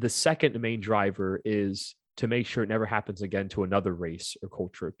 And the second main driver is to make sure it never happens again to another race or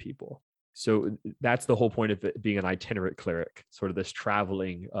culture of people. So that's the whole point of it being an itinerant cleric, sort of this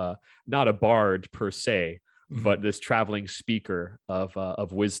traveling, not a bard per se, but this traveling speaker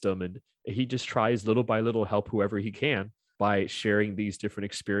of wisdom. And he just tries little by little help whoever he can by sharing these different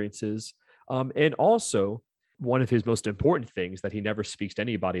experiences. And also, one of his most important things that he never speaks to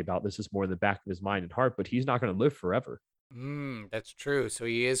anybody about, this is more in the back of his mind and heart, but he's not going to live forever. That's true. So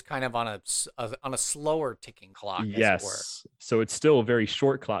he is kind of on a slower ticking clock, as it were. Yes. So it's still a very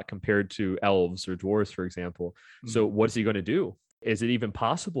short clock compared to elves or dwarves, for example. So what is he going to do? Is it even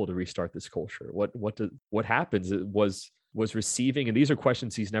possible to restart this culture? What happens? It was receiving, and these are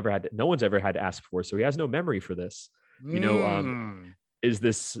questions no one's ever had to ask for. So he has no memory for this. Is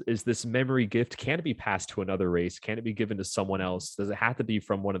this memory gift, can it be passed to another race? Can it be given to someone else? Does it have to be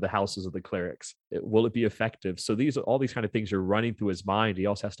from one of the houses of the clerics? Will it be effective? So all these kind of things are running through his mind. He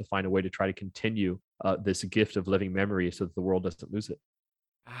also has to find a way to try to continue this gift of living memory so that the world doesn't lose it.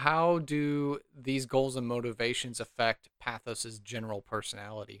 How do these goals and motivations affect Pathos's general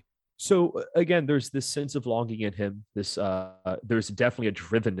personality? So again, there's this sense of longing in him. There's definitely a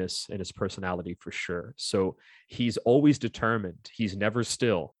drivenness in his personality for sure. So he's always determined. He's never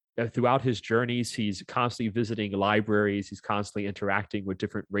still. Throughout his journeys, he's constantly visiting libraries. He's constantly interacting with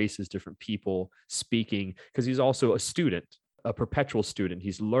different races, different people, speaking, because he's also a student, a perpetual student.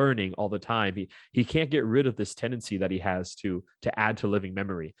 He's learning all the time. He can't get rid of this tendency that he has to add to living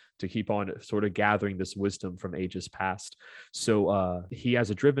memory, to keep on sort of gathering this wisdom from ages past. So he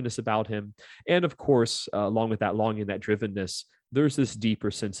has a drivenness about him. And of course, along with that longing, that drivenness, there's this deeper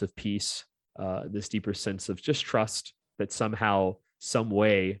sense of peace, this deeper sense of just trust that somehow, some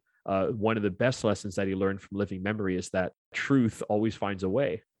way, one of the best lessons that he learned from living memory is that truth always finds a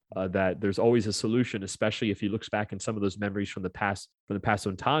way. That there's always a solution, especially if he looks back in some of those memories from the past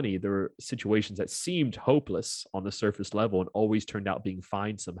Zotani. There were situations that seemed hopeless on the surface level and always turned out being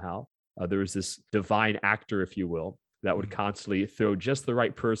fine somehow. There was this divine actor, if you will, that would constantly throw just the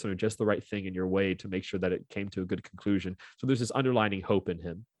right person or just the right thing in your way to make sure that it came to a good conclusion. So there's this underlining hope in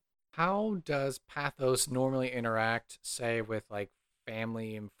him. How does Pathos normally interact, say, with like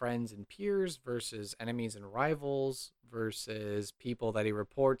family and friends and peers versus enemies and rivals versus people that he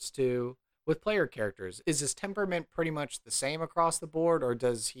reports to with player characters? Is his temperament pretty much the same across the board, or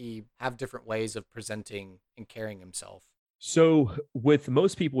does he have different ways of presenting and carrying himself? So with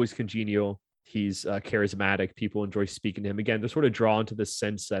most people, he's congenial. He's charismatic. People enjoy speaking to him. Again, they're sort of drawn to the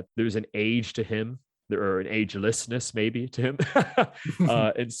sense that there's an age to him, or an agelessness maybe to him.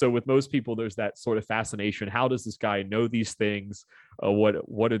 And so with most people, there's that sort of fascination. How does this guy know these things?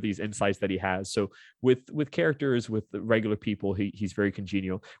 What are these insights that he has? So with characters, with the regular people, he's very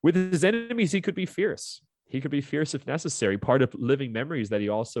congenial. With his enemies, he could be fierce. He could be fierce if necessary. Part of living memory is that he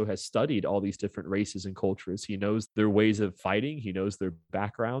also has studied all these different races and cultures. He knows their ways of fighting. He knows their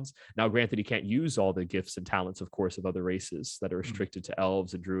backgrounds. Now, granted, he can't use all the gifts and talents, of course, of other races that are restricted to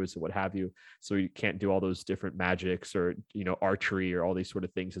elves and druids and what have you. So you can't do all those different magics or, archery or all these sort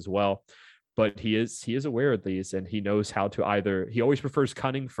of things as well. But he is aware of these, and he knows how to he always prefers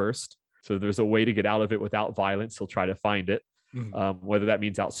cunning first, So there's a way to get out of it without violence. He'll try to find it. Whether that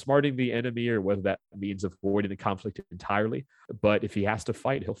means outsmarting the enemy or whether that means avoiding the conflict entirely. But if he has to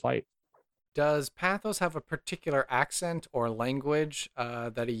fight, he'll fight. Does Pathos have a particular accent or language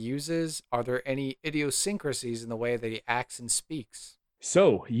that he uses? Are there any idiosyncrasies in the way that he acts and speaks?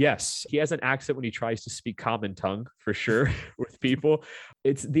 So, yes, he has an accent when he tries to speak common tongue, for sure, with people.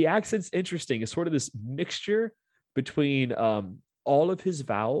 The accent's interesting. It's sort of this mixture between all of his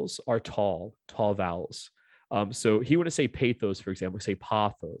vowels are tall vowels. So he wouldn't say pathos, for example, say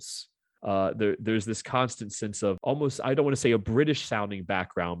pathos. There's this constant sense of almost, I don't want to say a British sounding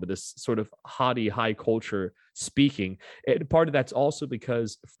background, but this sort of haughty, high culture speaking. And part of that's also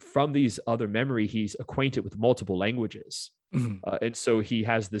because from these other memory, he's acquainted with multiple languages. And so he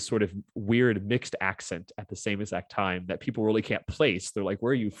has this sort of weird mixed accent at the same exact time that people really can't place. They're like,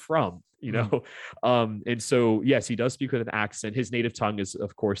 where are you from? You know? And so, yes, he does speak with an accent. His native tongue is,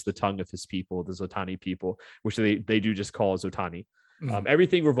 of course, the tongue of his people, the Zotani people, which they do just call Zotani.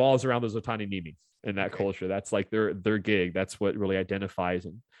 Everything revolves around the Zotani Nimi in that culture. That's like their gig. That's what really identifies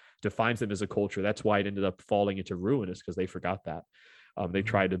and defines them as a culture. That's why it ended up falling into ruin, is because they forgot that. They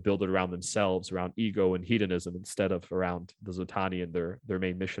tried to build it around themselves, around ego and hedonism, instead of around the Zotani and their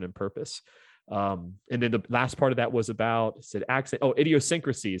main mission and purpose. And then the last part of that was about accent. Oh,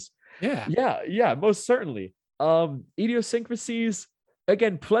 idiosyncrasies. Yeah, most certainly. Idiosyncrasies,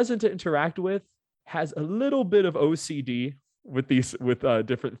 again, pleasant to interact with, has a little bit of OCD with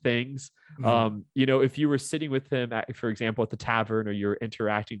different things. If you were sitting with him for example, at the tavern, or you're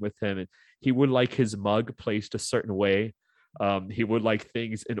interacting with him, and he would like his mug placed a certain way. He would like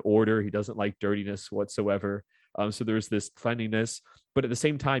things in order. He doesn't like dirtiness whatsoever. So there's this cleanliness, but at the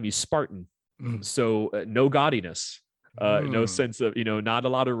same time, he's Spartan. So no gaudiness, no sense of, not a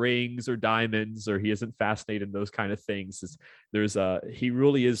lot of rings or diamonds, or he isn't fascinated in those kind of things. He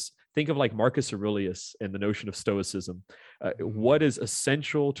really is, think of like Marcus Aurelius and the notion of stoicism. What is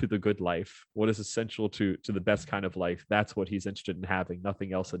essential to the good life? What is essential to the best kind of life? That's what he's interested in having,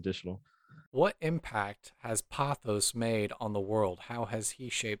 nothing else additional. What impact has Pathos made on the world? How has he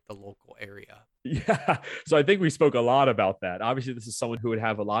shaped the local area? Yeah, so I think we spoke a lot about that. Obviously, this is someone who would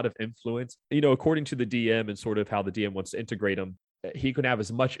have a lot of influence. According to the DM and sort of how the DM wants to integrate him, he could have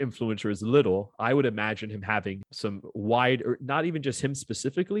as much influence or as little. I would imagine him having some wide, or not even just him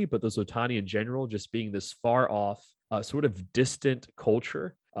specifically, but the Zotani in general, just being this far off, sort of distant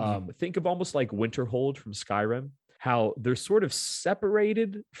culture. Think of almost like Winterhold from Skyrim, how they're sort of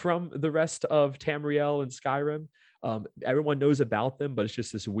separated from the rest of Tamriel and Skyrim. Everyone knows about them, but it's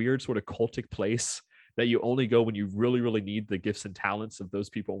just this weird sort of cultic place that you only go when you really, really need the gifts and talents of those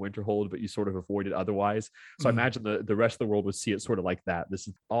people in Winterhold, but you sort of avoid it otherwise. So I imagine the rest of the world would see it sort of like that. This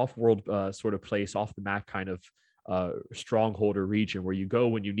off-world sort of place, off the map kind of stronghold or region where you go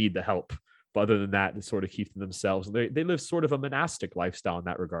when you need the help. But other than that, they sort of keep to themselves. And they live sort of a monastic lifestyle in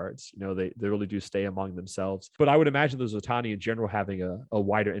that regards. They really do stay among themselves. But I would imagine the Zotani in general having a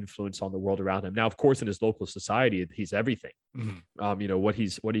wider influence on the world around him. Now, of course, in his local society, he's everything. What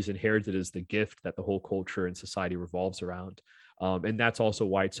he's inherited is the gift that the whole culture and society revolves around. And that's also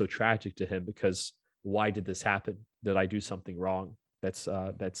why it's so tragic to him, because why did this happen? Did I do something wrong that's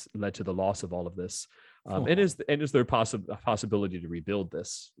led to the loss of all of this? And is there a possibility to rebuild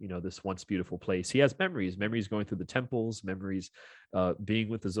this, this once beautiful place? He has memories going through the temples, memories being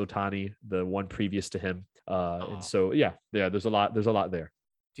with the Zotani, the one previous to him. And so, there's a lot there.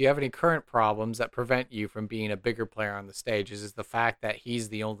 Do you have any current problems that prevent you from being a bigger player on the stage? Is it the fact that he's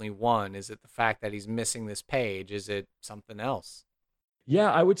the only one? Is it the fact that he's missing this page? Is it something else?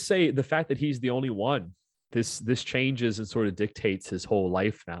 Yeah, I would say the fact that he's the only one. This changes and sort of dictates his whole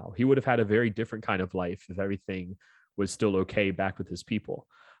life now. He would have had a very different kind of life if everything was still okay back with his people.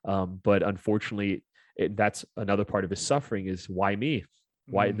 But unfortunately, that's another part of his suffering, is why me?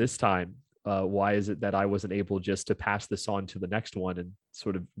 Why this time? Why is it that I wasn't able just to pass this on to the next one and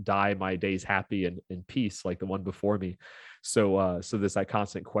sort of die my days happy and in peace like the one before me? So there's that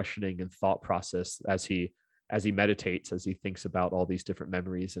constant questioning and thought process as he meditates, as he thinks about all these different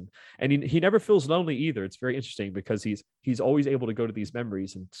memories, and he never feels lonely either. It's very interesting because he's always able to go to these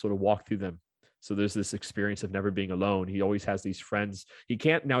memories and sort of walk through them. So there's this experience of never being alone. He always has these friends. He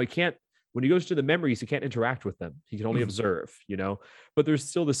can't when he goes to the memories, he can't interact with them. He can only observe, but there's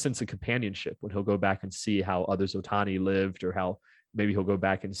still this sense of companionship when he'll go back and see how other Zotani lived, or how maybe he'll go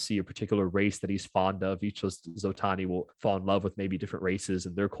back and see a particular race that he's fond of. Each of Zotani will fall in love with maybe different races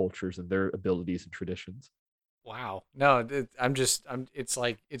and their cultures and their abilities and traditions. Wow. No,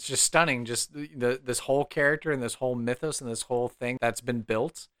 it's just stunning. Just this whole character and this whole mythos and this whole thing that's been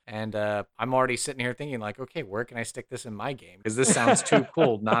built. And I'm already sitting here thinking like, okay, where can I stick this in my game? Because this sounds too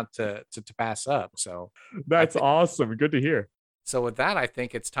cool not to pass up. So That's awesome. Good to hear. so with that, I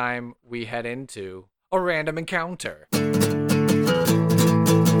think it's time we head into a random encounter.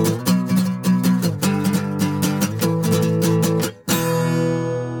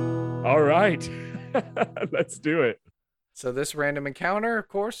 All right. Let's do it. So this random encounter, of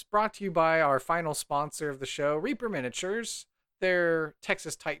course, brought to you by our final sponsor of the show, Reaper Miniatures. They're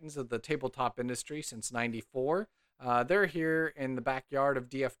Texas Titans of the tabletop industry since '94. They're here in the backyard of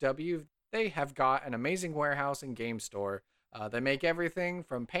DFW. They have got an amazing warehouse and game store. They make everything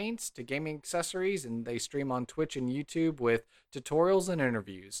from paints to gaming accessories, and they stream on Twitch and YouTube with tutorials and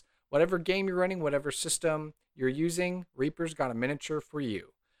interviews. Whatever game you're running, whatever system you're using, Reaper's got a miniature for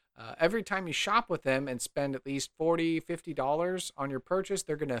you. Every time you shop with them and spend at least $40, $50 on your purchase,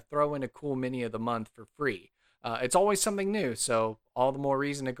 they're going to throw in a cool mini of the month for free. It's always something new, so all the more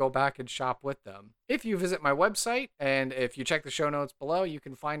reason to go back and shop with them. If you visit my website and if you check the show notes below, you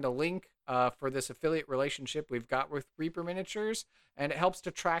can find a link for this affiliate relationship we've got with Reaper Miniatures, and it helps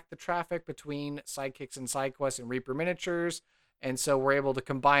to track the traffic between Sidekicks and SideQuest and Reaper Miniatures, and so we're able to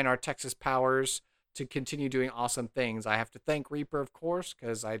combine our Texas powers to continue doing awesome things. I have to thank Reaper, of course,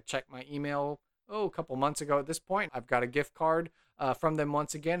 because I checked my email a couple months ago at this point. I've got a gift card from them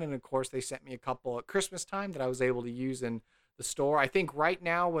once again, and of course they sent me a couple at Christmas time that I was able to use in the store. I think right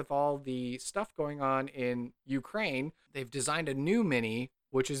now with all the stuff going on in Ukraine, they've designed a new mini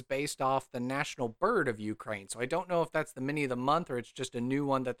which is based off the national bird of Ukraine. So I don't know if that's the mini of the month or it's just a new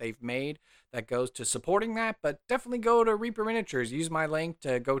one that they've made that goes to supporting that, but definitely go to Reaper Miniatures. Use my link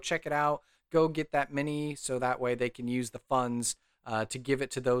to go check it out. Go get that mini so that way they can use the funds to give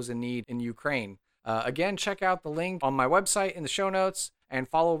it to those in need in Ukraine. Again, check out the link on my website in the show notes and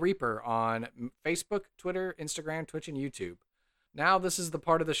follow Reaper on Facebook, Twitter, Instagram, Twitch, and YouTube. Now this is the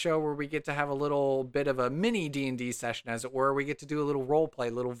part of the show where we get to have a little bit of a mini D&D session, as it were. We get to do a little role play,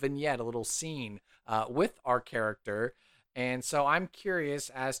 a little vignette, a little scene with our character. And so I'm curious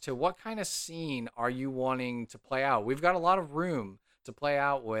as to what kind of scene are you wanting to play out? We've got a lot of room to play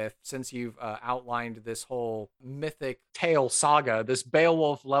out with since you've outlined this whole mythic tale saga, this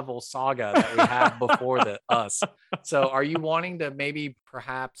Beowulf level saga that we have before us. So are you wanting to maybe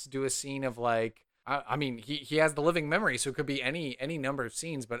perhaps do a scene of like, I mean, he has the living memory, so it could be any number of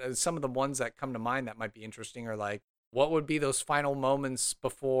scenes, but some of the ones that come to mind that might be interesting are like, what would be those final moments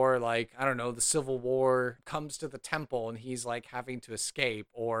before, like, I don't know, the Civil War comes to the temple and he's like having to escape,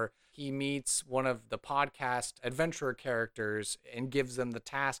 or he meets one of the podcast adventurer characters and gives them the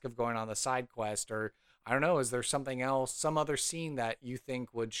task of going on the side quest, or I don't know, is there something else, some other scene that you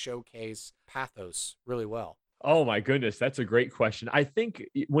think would showcase pathos really well? Oh my goodness, that's a great question. I think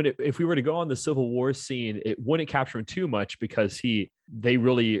if we were to go on the Civil War scene, it wouldn't capture him too much because they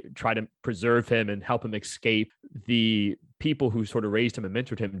really try to preserve him and help him escape. The people who sort of raised him and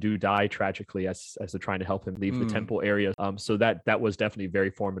mentored him do die tragically as they're trying to help him leave the temple area. So that was definitely very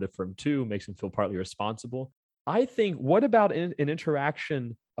formative for him too, makes him feel partly responsible. I think, what about an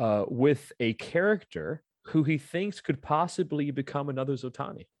interaction with a character who he thinks could possibly become another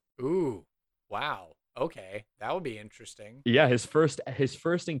Zotani? Ooh, wow. Okay, that would be interesting. Yeah, his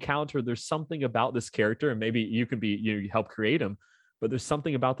first encounter, there's something about this character, and maybe you can help create him, but there's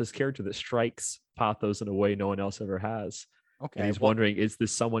something about this character that strikes pathos in a way no one else ever has. Okay. And he's wondering, is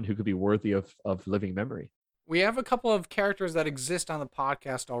this someone who could be worthy of living memory? We have a couple of characters that exist on the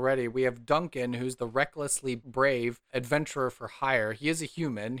podcast already. We have Duncan, who's the recklessly brave adventurer for hire. He is a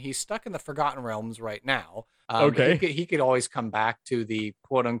human. He's stuck in the Forgotten Realms right now. Okay. He could always come back to the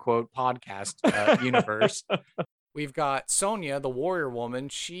quote-unquote podcast universe. We've got Sonia, the warrior woman.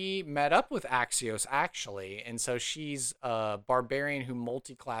 She met up with Axios, actually, and so she's a barbarian who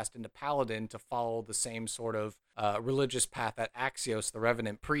multi-classed into paladin to follow the same sort of religious path that Axios, the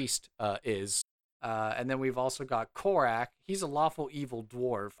revenant priest, is. And then we've also got Korak. He's a lawful evil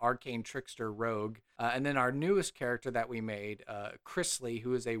dwarf, arcane trickster rogue. And then our newest character that we made, Chrisley,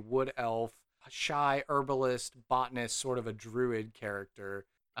 who is a wood elf, shy herbalist, botanist, sort of a druid character.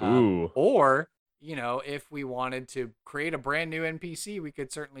 Ooh. Or, if we wanted to create a brand new NPC, we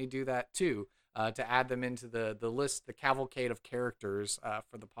could certainly do that too, to add them into the list, the cavalcade of characters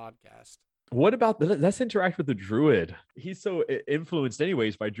for the podcast. What about let's interact with the druid? He's so influenced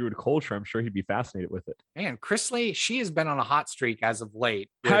anyways by druid culture. I'm sure he'd be fascinated with it. Man, Chrisley, she has been on a hot streak as of late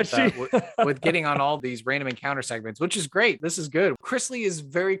with, with getting on all these random encounter segments, which is great. This is good. Chrisley is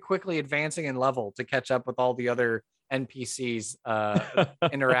very quickly advancing in level to catch up with all the other NPCs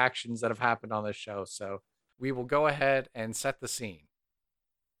interactions that have happened on this show. So we will go ahead and set the scene.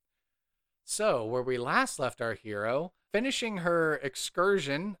 So where we last left our hero, finishing her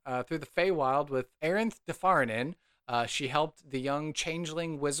excursion through the Feywild with Arinth Defarinin, she helped the young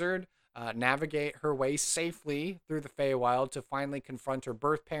changeling wizard navigate her way safely through the Feywild to finally confront her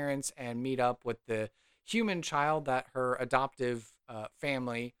birth parents and meet up with the human child that her adoptive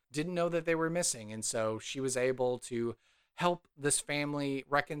family didn't know that they were missing. And so she was able to help this family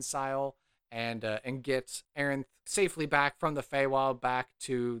reconcile and get Arinth safely back from the Feywild back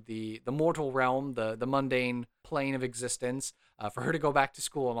to the mortal realm, the mundane plane of existence, for her to go back to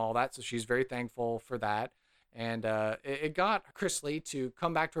school and all that. So she's very thankful for that. And it got Chrisley to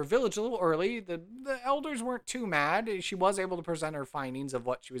come back to her village a little early. The elders weren't too mad. She was able to present her findings of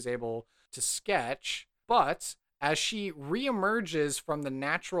what she was able to sketch. But as she reemerges from the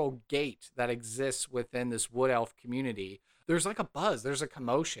natural gate that exists within this wood elf community, there's like a buzz, there's a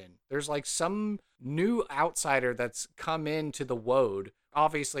commotion. There's like some new outsider that's come into the Woad.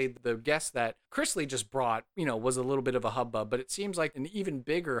 Obviously, the guest that Chrisley just brought, was a little bit of a hubbub, but it seems like an even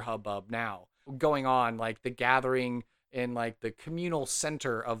bigger hubbub now going on, like the gathering in like the communal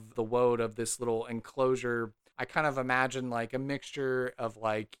center of the Woad of this little enclosure. I kind of imagine like a mixture of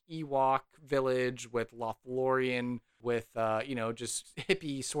like Ewok village with Lothlorien with, just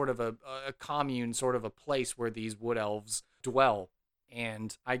hippie sort of a commune, sort of a place where these wood elves dwell.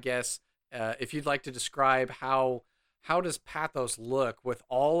 And I guess if you'd like to describe how does Pathos look with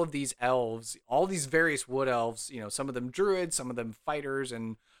all of these elves, all these various wood elves, some of them druids, some of them fighters,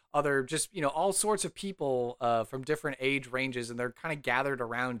 and other just, all sorts of people from different age ranges, and they're kind of gathered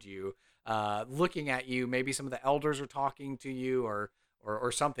around you, looking at you. Maybe some of the elders are talking to you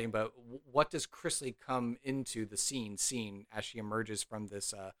or something, but what does Chrisley come into the scene as she emerges from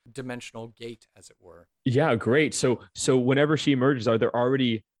this dimensional gate, as it were? Yeah, great. So whenever she emerges,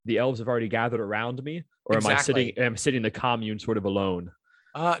 the elves have already gathered around me, or Exactly. am I sitting in the commune sort of alone?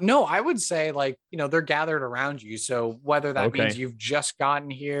 No, I would say they're gathered around you. So whether that means Okay. you've just gotten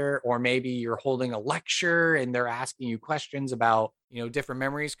here or maybe you're holding a lecture and they're asking you questions about, different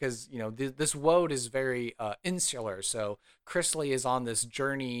memories. Cause this Woad is very insular. So Chrisley is on this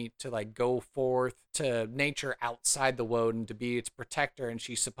journey to like go forth to nature outside the Woad and to be its protector. And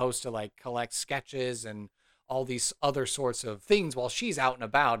she's supposed to like collect sketches and all these other sorts of things while she's out and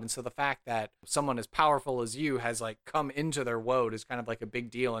about. And so the fact that someone as powerful as you has like come into their Woad is kind of like a big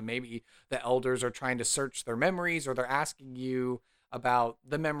deal. And maybe the elders are trying to search their memories, or they're asking you about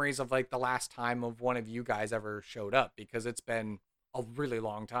the memories of like the last time of one of you guys ever showed up, because it's been a really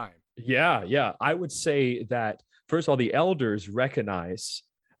long time. Yeah. I would say that first of all, the elders recognize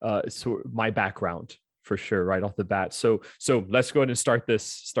my background for sure right off the bat. So let's go ahead and start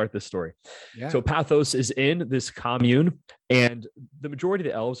this story. Yeah. So Pathos is in this commune, and the majority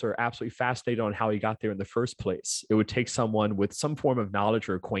of the elves are absolutely fascinated on how he got there in the first place. It would take someone with some form of knowledge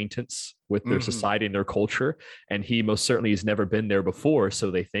or acquaintance with their society and their culture, and he most certainly has never been there before,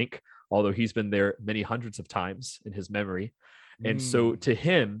 so they think, although he's been there many hundreds of times in his memory. And so to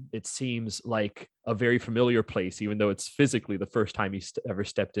him, it seems like a very familiar place, even though it's physically the first time he's ever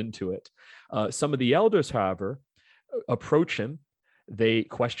stepped into it. Some of the elders, however, approach him, they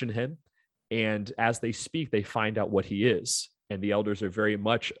question him, and as they speak, they find out what he is. And the elders are very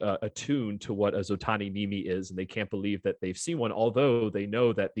much attuned to what a Zotani Nimi is, and they can't believe that they've seen one, although they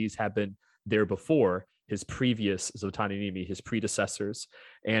know that these have been there before, his previous Zotani Nimi, his predecessors.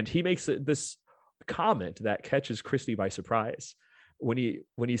 And he makes this comment that catches Chrisley by surprise when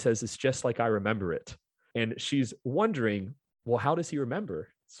he says, "It's just like I remember it." And she's wondering, well, how does he remember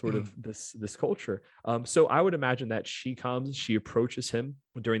sort of this culture? So I would imagine that she approaches him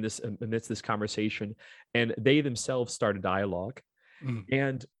amidst this conversation, and they themselves start a dialogue.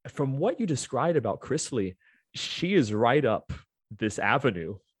 And from what you described about Chrisley, she is right up this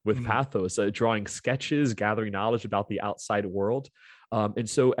avenue with Pathos, drawing sketches, gathering knowledge about the outside world. And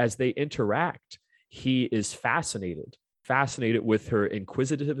so as they interact, he is fascinated with her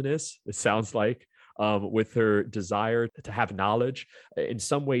inquisitiveness, it sounds like, with her desire to have knowledge. In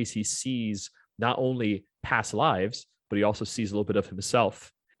some ways, he sees not only past lives, but he also sees a little bit of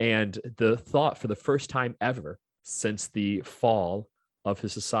himself. And the thought, for the first time ever since the fall of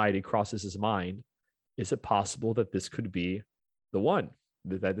his society, crosses his mind: is it possible that this could be the one,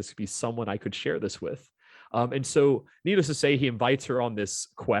 that this could be someone I could share this with? And so, needless to say, he invites her on this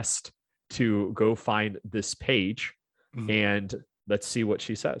quest to go find this page, and let's see what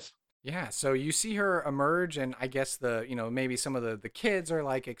she says. Yeah, so you see her emerge, and I guess maybe some of the kids are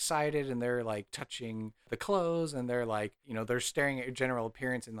like excited and they're like touching the clothes and they're like, they're staring at your general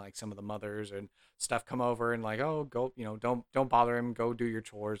appearance, and like some of the mothers and stuff come over and like, oh, go, don't bother him, go do your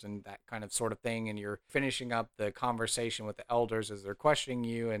chores and that kind of sort of thing. And you're finishing up the conversation with the elders as they're questioning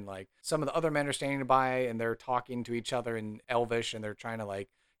you, and like some of the other men are standing by and they're talking to each other in Elvish and they're trying to like,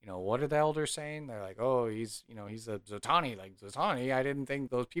 what are the elders saying? They're like, oh, he's a Zotani, like Zotani. I didn't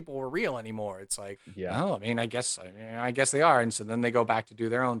think those people were real anymore. It's like, Yeah. no, I guess they are. And so then they go back to do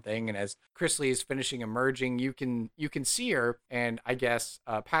their own thing. And as Chrisley is finishing emerging, you can see her. And I guess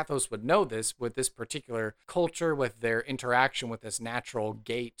Pathos would know this with this particular culture, with their interaction with this natural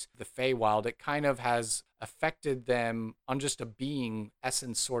gate, the Feywild. It kind of has affected them on just a being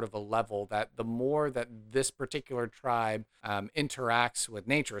essence sort of a level, that the more that this particular tribe interacts with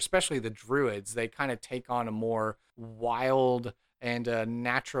nature, especially the druids, they kind of take on a more wild and a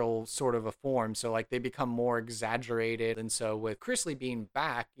natural sort of a form. So like they become more exaggerated. And so with Chrisley being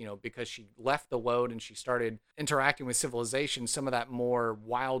back, because she left the Woad and she started interacting with civilization, some of that more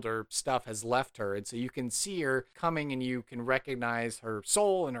wilder stuff has left her. And so you can see her coming and you can recognize her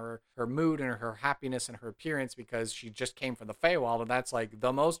soul and her mood and her happiness and her appearance, because she just came from the Feywild, and that's like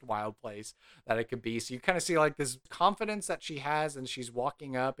the most wild place that it could be. So you kind of see like this confidence that she has, and she's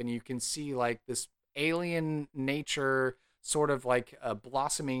walking up and you can see like this alien nature sort of like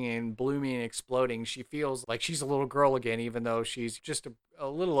blossoming and blooming and exploding. She feels like she's a little girl again, even though she's just a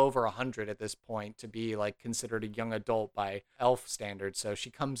little over 100 at this point to be like considered a young adult by elf standards. So she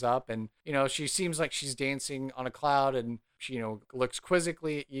comes up and, she seems like she's dancing on a cloud, and she, looks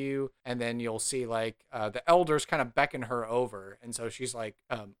quizzically at you. And then you'll see like the elders kind of beckon her over. And so she's like,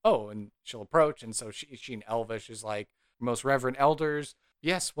 oh, and she'll approach. And so she in Elvish is like, most reverend elders,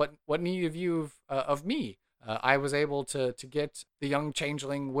 yes, what need of you of me? I was able to get the young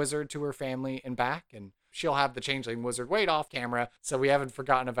changeling wizard to her family and back, and she'll have the changeling wizard wait off camera, so we haven't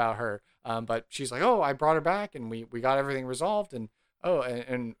forgotten about her. But she's like, oh, I brought her back, and we got everything resolved, and oh,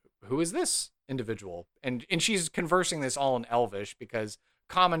 and who is this individual? And she's conversing this all in Elvish, because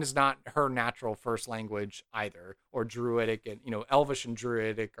Common is not her natural first language either, or Druidic, and Elvish and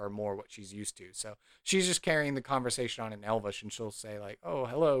Druidic are more what she's used to. So she's just carrying the conversation on in Elvish, and she'll say like, oh,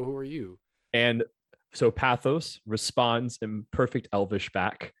 hello, who are you? And so Pathos responds in perfect Elvish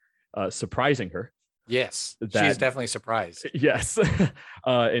back, surprising her. Yes, she's definitely surprised. Yes.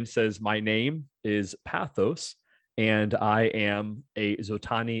 And says, my name is Pathos, and I am a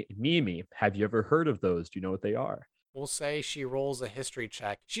Zotani Mimi. Have you ever heard of those? Do you know what they are? We'll say she rolls a history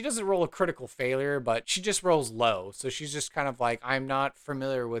check. She doesn't roll a critical failure, but she just rolls low. So she's just kind of like, I'm not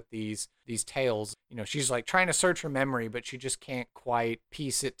familiar with these tales. She's like trying to search her memory, but she just can't quite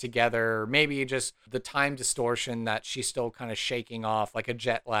piece it together. Or maybe just the time distortion that she's still kind of shaking off, like a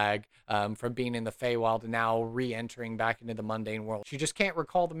jet lag from being in the Feywild and now re-entering back into the mundane world. She just can't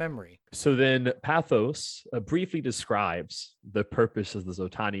recall the memory. So then Pathos briefly describes the purpose of the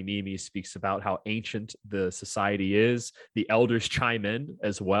Zotani Mimi, speaks about how ancient the society is. The elders chime in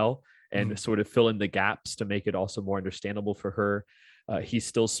as well and sort of fill in the gaps to make it also more understandable for her. He's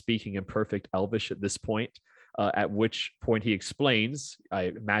still speaking in perfect Elvish at this point, at which point he explains. I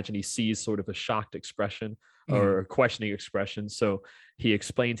imagine he sees sort of a shocked expression or a questioning expression. So he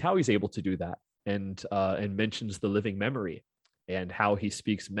explains how he's able to do that, and mentions the living memory and how he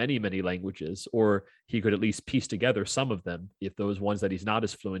speaks many, many languages, or he could at least piece together some of them, if those ones that he's not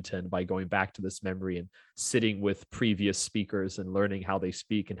as fluent in, by going back to this memory and sitting with previous speakers and learning how they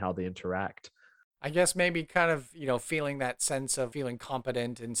speak and how they interact. I guess maybe kind of, feeling that sense of feeling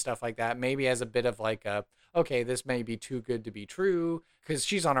competent and stuff like that, maybe as a bit of like okay, this may be too good to be true, because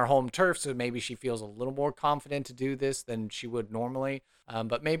she's on her home turf. So maybe she feels a little more confident to do this than she would normally.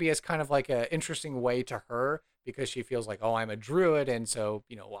 But maybe it's kind of like an interesting way to her, because she feels like, oh, I'm a druid. And so,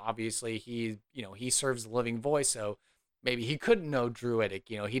 obviously he serves the living voice. So maybe he couldn't know Druidic,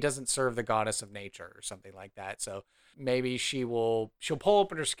 he doesn't serve the goddess of nature or something like that. So maybe she'll pull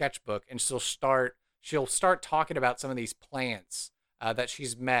open her sketchbook and she'll start talking about some of these plants that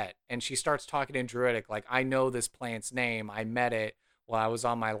she's met. And she starts talking in Druidic, like, I know this plant's name. I met it while I was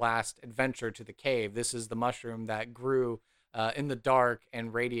on my last adventure to the cave. This is the mushroom that grew in the dark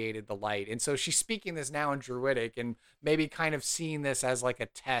and radiated the light. And so she's speaking this now in Druidic, and maybe kind of seeing this as like a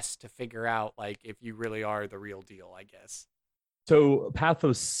test to figure out like if you really are the real deal, I guess. So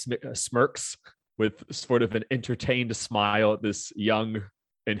Pathos smirks with sort of an entertained smile at this young,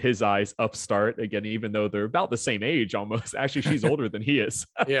 in his eyes, upstart, again, even though they're about the same age almost. Actually, she's older than he is.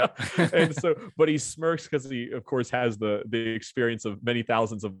 Yeah. And so, but he smirks because he, of course, has the experience of many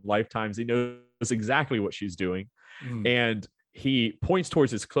thousands of lifetimes. He knows exactly what she's doing. And he points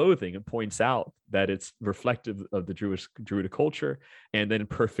towards his clothing and points out that it's reflective of the Druidic culture. And then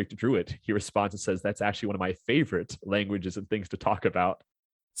Perfect Druid, he responds and says, that's actually one of my favorite languages and things to talk about.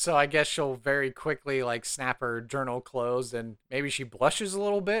 So I guess she'll very quickly like snap her journal closed and maybe she blushes a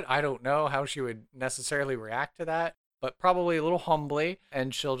little bit. I don't know how she would necessarily react to that, but probably a little humbly.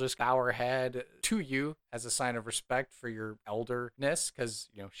 And she'll just bow her head to you as a sign of respect for your elderness, because,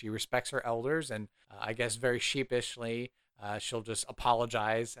 you know, she respects her elders. And I guess very sheepishly, she'll just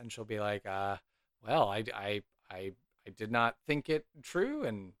apologize and she'll be like, well, I did not think it true,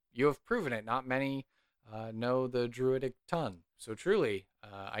 and you have proven it. Not many know the Druidic tongue. So truly,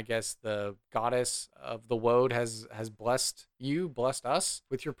 I guess the goddess of the woad has blessed you, blessed us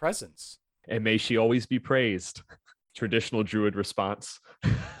with your presence. And may she always be praised. Traditional Druid response.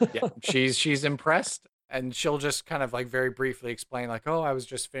 Yeah, she's impressed, and she'll just kind of like very briefly explain like, oh, I was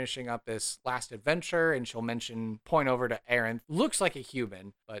just finishing up this last adventure, and she'll point over to Aaron. Looks like a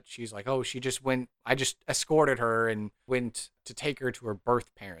human, but she's like, oh, I just escorted her and went to take her to her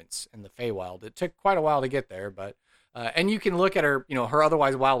birth parents in the Feywild. It took quite a while to get there, but and you can look at her, you know, her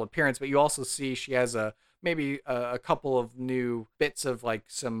otherwise wild appearance, but you also see she has maybe a couple of new bits of like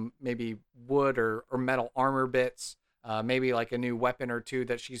some maybe wood or metal armor bits. Maybe like a new weapon or two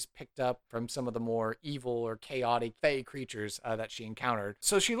that she's picked up from some of the more evil or chaotic fey creatures that she encountered.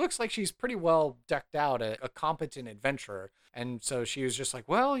 So she looks like she's pretty well decked out, a competent adventurer. And so she was just like,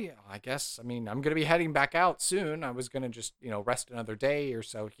 well, yeah, I guess, I mean, I'm going to be heading back out soon. I was going to just, you know, rest another day or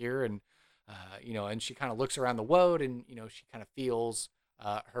so here. And, you know, and she kind of looks around the woad and, you know, she kind of feels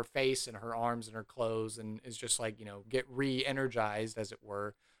her face and her arms and her clothes and is just like, you know, get re-energized, as it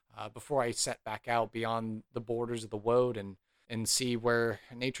were. Before I set back out beyond the borders of the woad and see where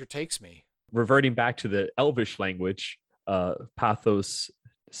nature takes me. Reverting back to the Elvish language, Pathos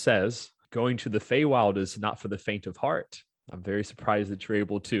says, going to the Feywild is not for the faint of heart. I'm very surprised that you're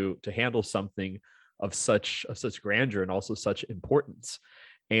able to handle something of such grandeur and also such importance.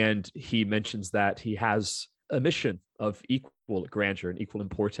 And he mentions that he has a mission of equal grandeur and equal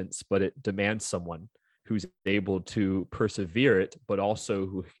importance, but it demands someone who's able to persevere it, but also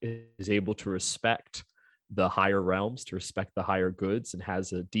who is able to respect the higher realms, to respect the higher goods, and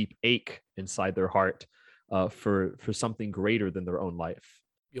has a deep ache inside their heart for something greater than their own life.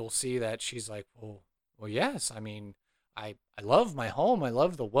 You'll see that she's like, well, yes. I mean, I love my home. I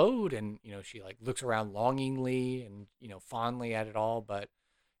love the woad. And, you know, she like looks around longingly and, you know, fondly at it all. But,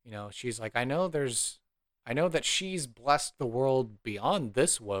 you know, she's like, I know that she's blessed the world beyond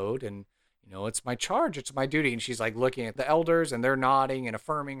this woad, and, you know, it's my charge, it's my duty. And she's like looking at the elders and they're nodding and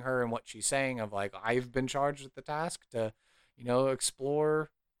affirming her and what she's saying of like, I've been charged with the task to, you know, explore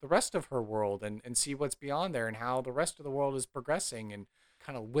the rest of her world and see what's beyond there and how the rest of the world is progressing. And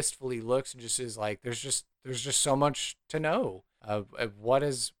kind of wistfully looks and just is like, there's just so much to know of what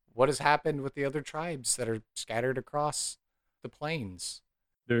has happened with the other tribes that are scattered across the plains.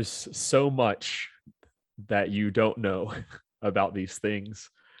 There's so much that you don't know about these things,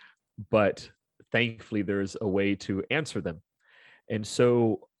 but thankfully there's a way to answer them. And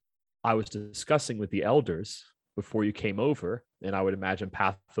so I was discussing with the elders before you came over, and I would imagine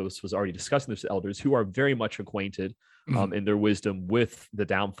Pathos was already discussing this with elders who are very much acquainted in their wisdom with the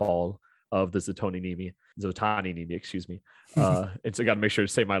downfall of the Zotani Nimi, excuse me. And so I got to make sure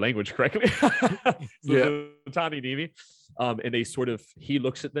to say my language correctly. Zotani Nimi. And he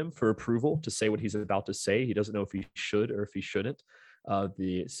looks at them for approval to say what he's about to say. He doesn't know if he should or if he shouldn't.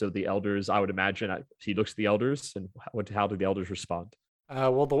 The elders, I would imagine, he looks at the elders, and how do the elders respond?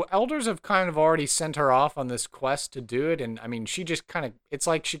 Well, the elders have kind of already sent her off on this quest to do it. And I mean, she just it's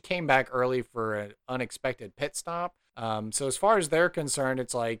like she came back early for an unexpected pit stop. So as far as they're concerned,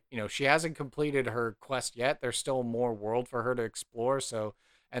 it's like, you know, she hasn't completed her quest yet. There's still more world for her to explore. So,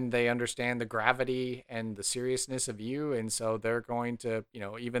 and they understand the gravity and the seriousness of you. And so they're going to, you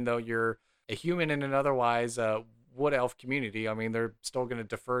know, even though you're a human in an otherwise wood elf community, I mean, they're still going to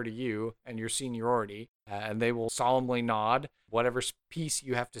defer to you and your seniority, and they will solemnly nod. Whatever piece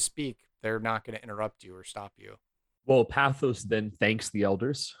you have to speak, they're not going to interrupt you or stop you. Well, Pathos then thanks the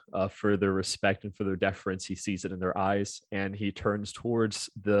elders for their respect and for their deference. He sees it in their eyes, and he turns towards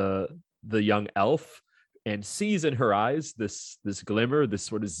the young elf and sees in her eyes this glimmer, this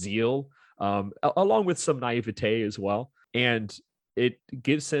sort of zeal, along with some naivete as well. And it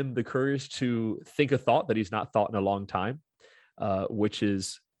gives him the courage to think a thought that he's not thought in a long time, which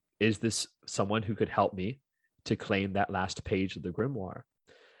is this someone who could help me to claim that last page of the grimoire?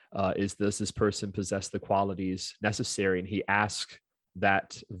 Does this person possess the qualities necessary? And he asks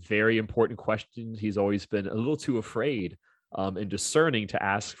that very important question he's always been a little too afraid and discerning to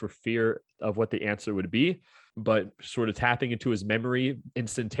ask, for fear of what the answer would be, but sort of tapping into his memory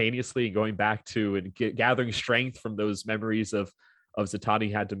instantaneously and going back to and gathering strength from those memories of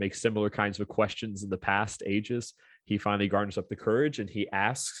Zatani had to make similar kinds of questions in the past ages. He finally garners up the courage and he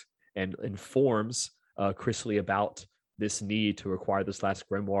asks and informs Chrisley about this need to acquire this last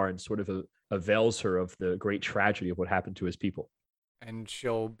grimoire and sort of avails her of the great tragedy of what happened to his people. And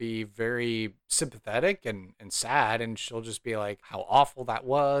she'll be very sympathetic and sad, and she'll just be like, how awful that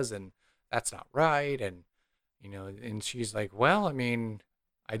was, and that's not right. And, and she's like, well, I mean,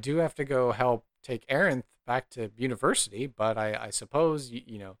 I do have to go help take Arinth back to university, but I suppose,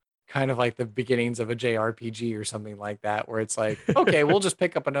 kind of like the beginnings of a JRPG or something like that, where it's like, okay, we'll just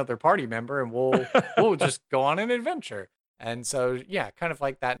pick up another party member and we'll just go on an adventure. And so, yeah, kind of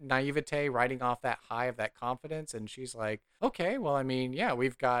like that naivete riding off that high of that confidence. And she's like, okay, well, I mean, yeah,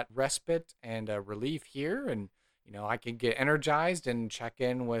 we've got respite and relief here. And, I can get energized and check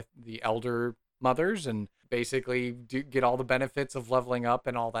in with the elder mothers and basically get all the benefits of leveling up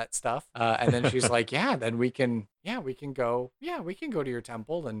and all that stuff. And then she's like, yeah, then we can go to your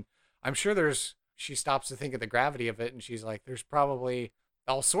temple. And I'm sure she stops to think of the gravity of it. And she's like, there's probably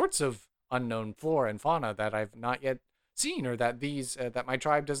all sorts of unknown flora and fauna that I've not yet seen, or that that my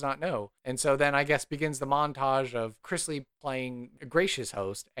tribe does not know. And so then I guess begins the montage of Chrisley playing a gracious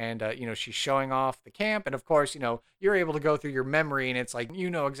host, and she's showing off the camp, and of course you're able to go through your memory and it's like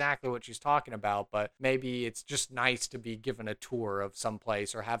exactly what she's talking about, but maybe it's just nice to be given a tour of some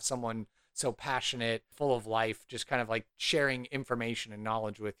place or have someone so passionate, full of life, just kind of like sharing information and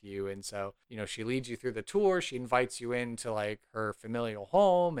knowledge with you. And so, she leads you through the tour. She invites you into like her familial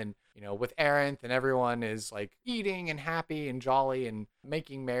home, and, with Arinth, and everyone is like eating and happy and jolly and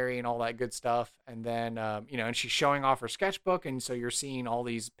making merry and all that good stuff. And then, and she's showing off her sketchbook. And so you're seeing all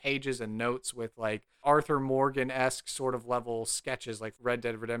these pages and notes with like Arthur Morgan-esque sort of level sketches, like Red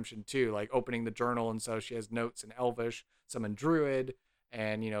Dead Redemption 2, like opening the journal. And so she has notes in Elvish, some in Druid,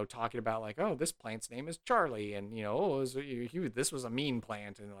 and talking about like, oh, this plant's name is Charlie, and this was a mean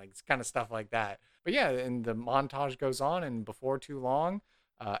plant, and like kind of stuff like that. But yeah, and the montage goes on, and before too long,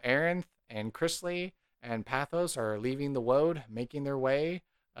 Arinth and Chrisley and Pathos are leaving the woad, making their way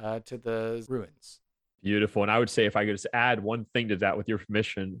to the ruins. Beautiful. And I would say, if I could just add one thing to that with your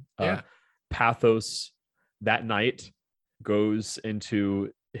permission, Pathos that night goes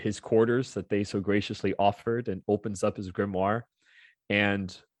into his quarters that they so graciously offered and opens up his grimoire,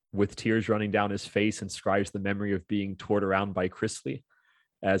 and with tears running down his face inscribes the memory of being toured around by Chrisley,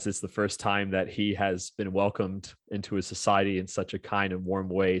 as it's the first time that he has been welcomed into his society in such a kind and warm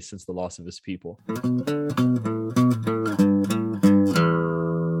way since the loss of his people.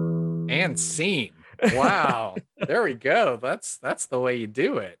 And scene. Wow. There we go. That's the way you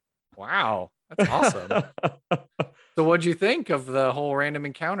do it. Wow. That's awesome. So what'd you think of the whole random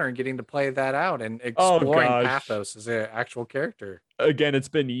encounter and getting to play that out and exploring Pathos as an actual character? Again, it's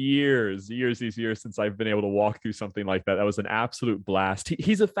been years since I've been able to walk through something like that. That was an absolute blast.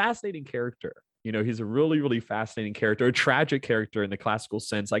 He's a fascinating character. He's a really, really fascinating character, a tragic character in the classical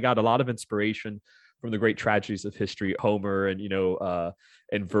sense. I got a lot of inspiration from the great tragedies of history, Homer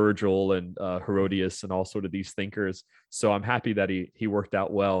and Virgil and Herodias and all sort of these thinkers. So I'm happy that he worked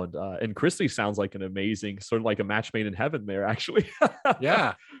out well. And Chrisley sounds like an amazing, sort of like a match made in heaven there, actually.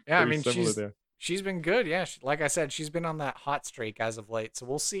 Yeah. I mean, she's been good. Yeah. Like I said, she's been on that hot streak as of late. So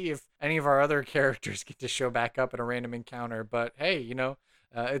we'll see if any of our other characters get to show back up in a random encounter. But hey,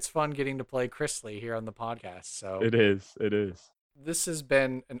 it's fun getting to play Chrisley here on the podcast. So it is. This has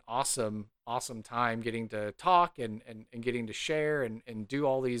been an awesome time getting to talk and getting to share and do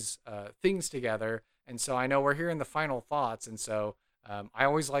all these things together. And so I know we're here in the final thoughts. And so I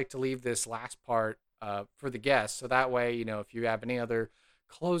always like to leave this last part for the guests. So that way, if you have any other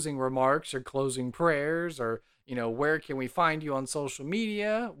closing remarks or closing prayers, or where can we find you on social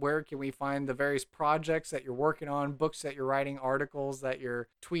media? Where can we find the various projects that you're working on, books that you're writing, articles that you're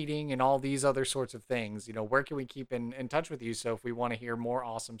tweeting, and all these other sorts of things? Where can we keep in touch with you? So if we want to hear more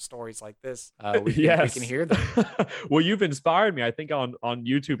awesome stories like this, we can hear them. Well, you've inspired me. I think on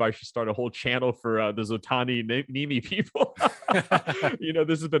YouTube, I should start a whole channel for the Zotani Nimi people.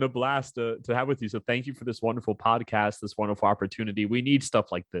 This has been a blast to have with you. So thank you for this wonderful podcast, this wonderful opportunity. We need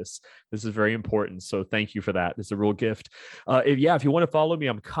stuff like this. This is very important. So thank you for that. It's a real gift. If you want to follow me,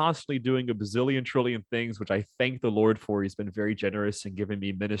 I'm constantly doing a bazillion trillion things, which I thank the Lord for. He's been very generous in giving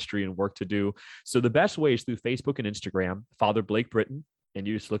me ministry and work to do. So the best way is through Facebook and Instagram, Father Blake Britton. And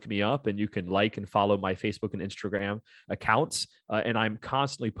you just look me up and you can like and follow my Facebook and Instagram accounts. And I'm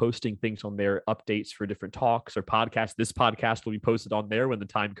constantly posting things on there, updates for different talks or podcasts. This podcast will be posted on there when the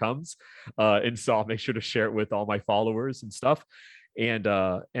time comes. And so I'll make sure to share it with all my followers and stuff.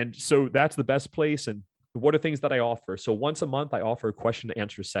 And so that's the best place. And what are things that I offer? So once a month, I offer a question and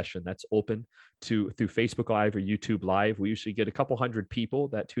answer session that's open through Facebook Live or YouTube Live. We usually get a couple hundred people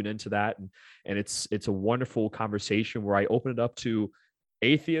that tune into that, and it's a wonderful conversation where I open it up to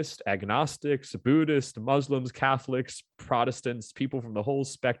atheists, agnostics, Buddhists, Muslims, Catholics, Protestants, people from the whole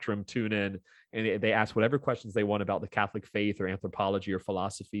spectrum tune in, and they ask whatever questions they want about the Catholic faith or anthropology or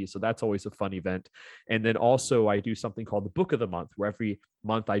philosophy. So that's always a fun event. And then also I do something called the Book of the Month, where every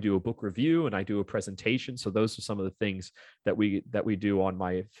month I do a book review and I do a presentation. So those are some of the things that we do on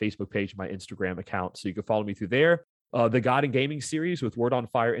my Facebook page, my Instagram account. So you can follow me through there. The God and Gaming series with Word on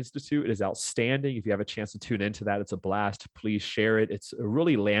Fire Institute is outstanding. If you have a chance to tune into that, it's a blast. Please share it. It's a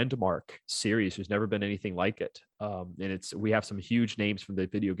really landmark series. There's never been anything like it. And we have some huge names from the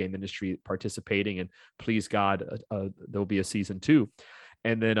video game industry participating, and please God, there'll be a season 2.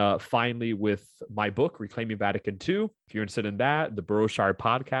 And then finally, with my book, Reclaiming Vatican II, if you're interested in that, the Burrowshire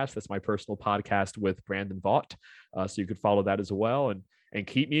podcast, that's my personal podcast with Brandon Vaught. So you could follow that as well. And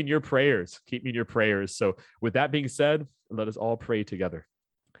keep me in your prayers. Keep me in your prayers. So with that being said, let us all pray together.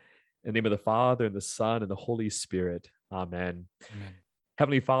 In the name of the Father, and the Son, and the Holy Spirit. Amen. Amen.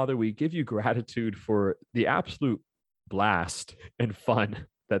 Heavenly Father, we give you gratitude for the absolute blast and fun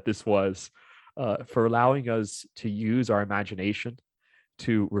that this was, for allowing us to use our imagination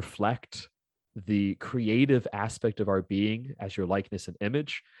to reflect the creative aspect of our being as your likeness and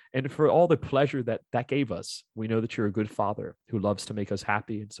image, and for all the pleasure that gave us. We know that you're a good Father who loves to make us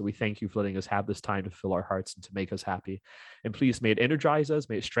happy, and so we thank you for letting us have this time to fill our hearts and to make us happy. And please, may it energize us,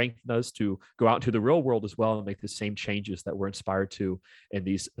 may it strengthen us to go out into the real world as well and make the same changes that we're inspired to in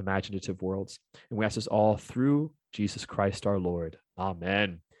these imaginative worlds. And we ask this all through Jesus Christ our Lord.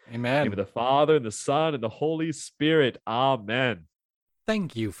 Amen. Amen. In the name of the Father, and the Son, and the Holy Spirit. Amen.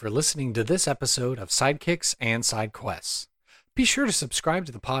 Thank you for listening to this episode of Sidekicks and Side Quests. Be sure to subscribe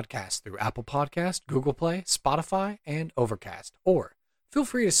to the podcast through Apple Podcast, Google Play, Spotify, and Overcast, or feel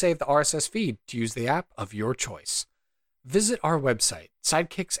free to save the RSS feed to use the app of your choice. Visit our website,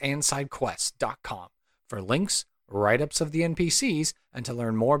 sidekicksandsidequests.com, for links, write-ups of the NPCs, and to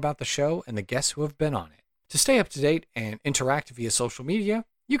learn more about the show and the guests who have been on it. To stay up to date and interact via social media,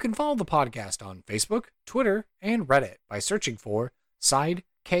 you can follow the podcast on Facebook, Twitter, and Reddit by searching for Side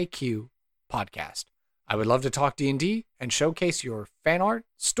KQ Podcast. I would love to talk D&D and showcase your fan art,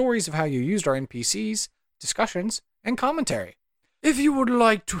 stories of how you used our NPCs, discussions, and commentary. If you would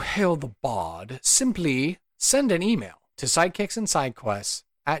like to hail the bard, simply send an email to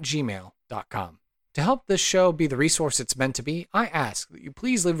sidekicksandsidequests@gmail.com. To help this show be the resource it's meant to be, I ask that you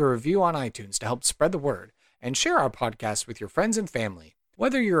please leave a review on iTunes to help spread the word and share our podcast with your friends and family.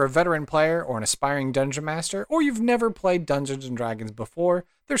 Whether you're a veteran player or an aspiring dungeon master, or you've never played Dungeons & Dragons before,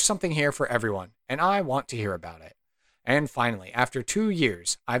 there's something here for everyone, and I want to hear about it. And finally, after 2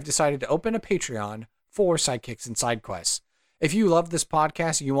 years, I've decided to open a Patreon for Sidekicks and Side Quests. If you love this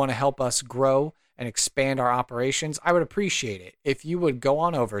podcast and you want to help us grow and expand our operations, I would appreciate it if you would go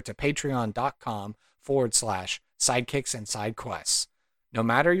on over to patreon.com/Sidekicks and Side Quests. No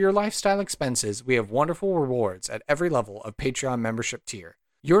matter your lifestyle expenses, we have wonderful rewards at every level of Patreon membership tier.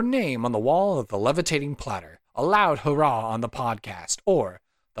 Your name on the wall of the levitating platter, a loud hurrah on the podcast, or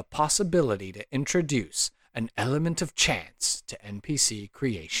the possibility to introduce an element of chance to NPC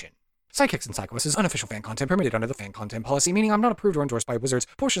creation. Sidekicks and Side Quests is unofficial fan content permitted under the fan content policy, meaning I'm not approved or endorsed by Wizards.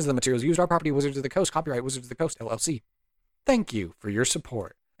 Portions of the materials used are property Wizards of the Coast, copyright Wizards of the Coast, LLC. Thank you for your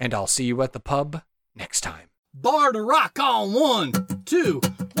support, and I'll see you at the pub next time. Bar to rock on 1, 2,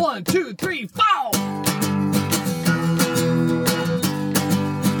 1, 2, 3, 4.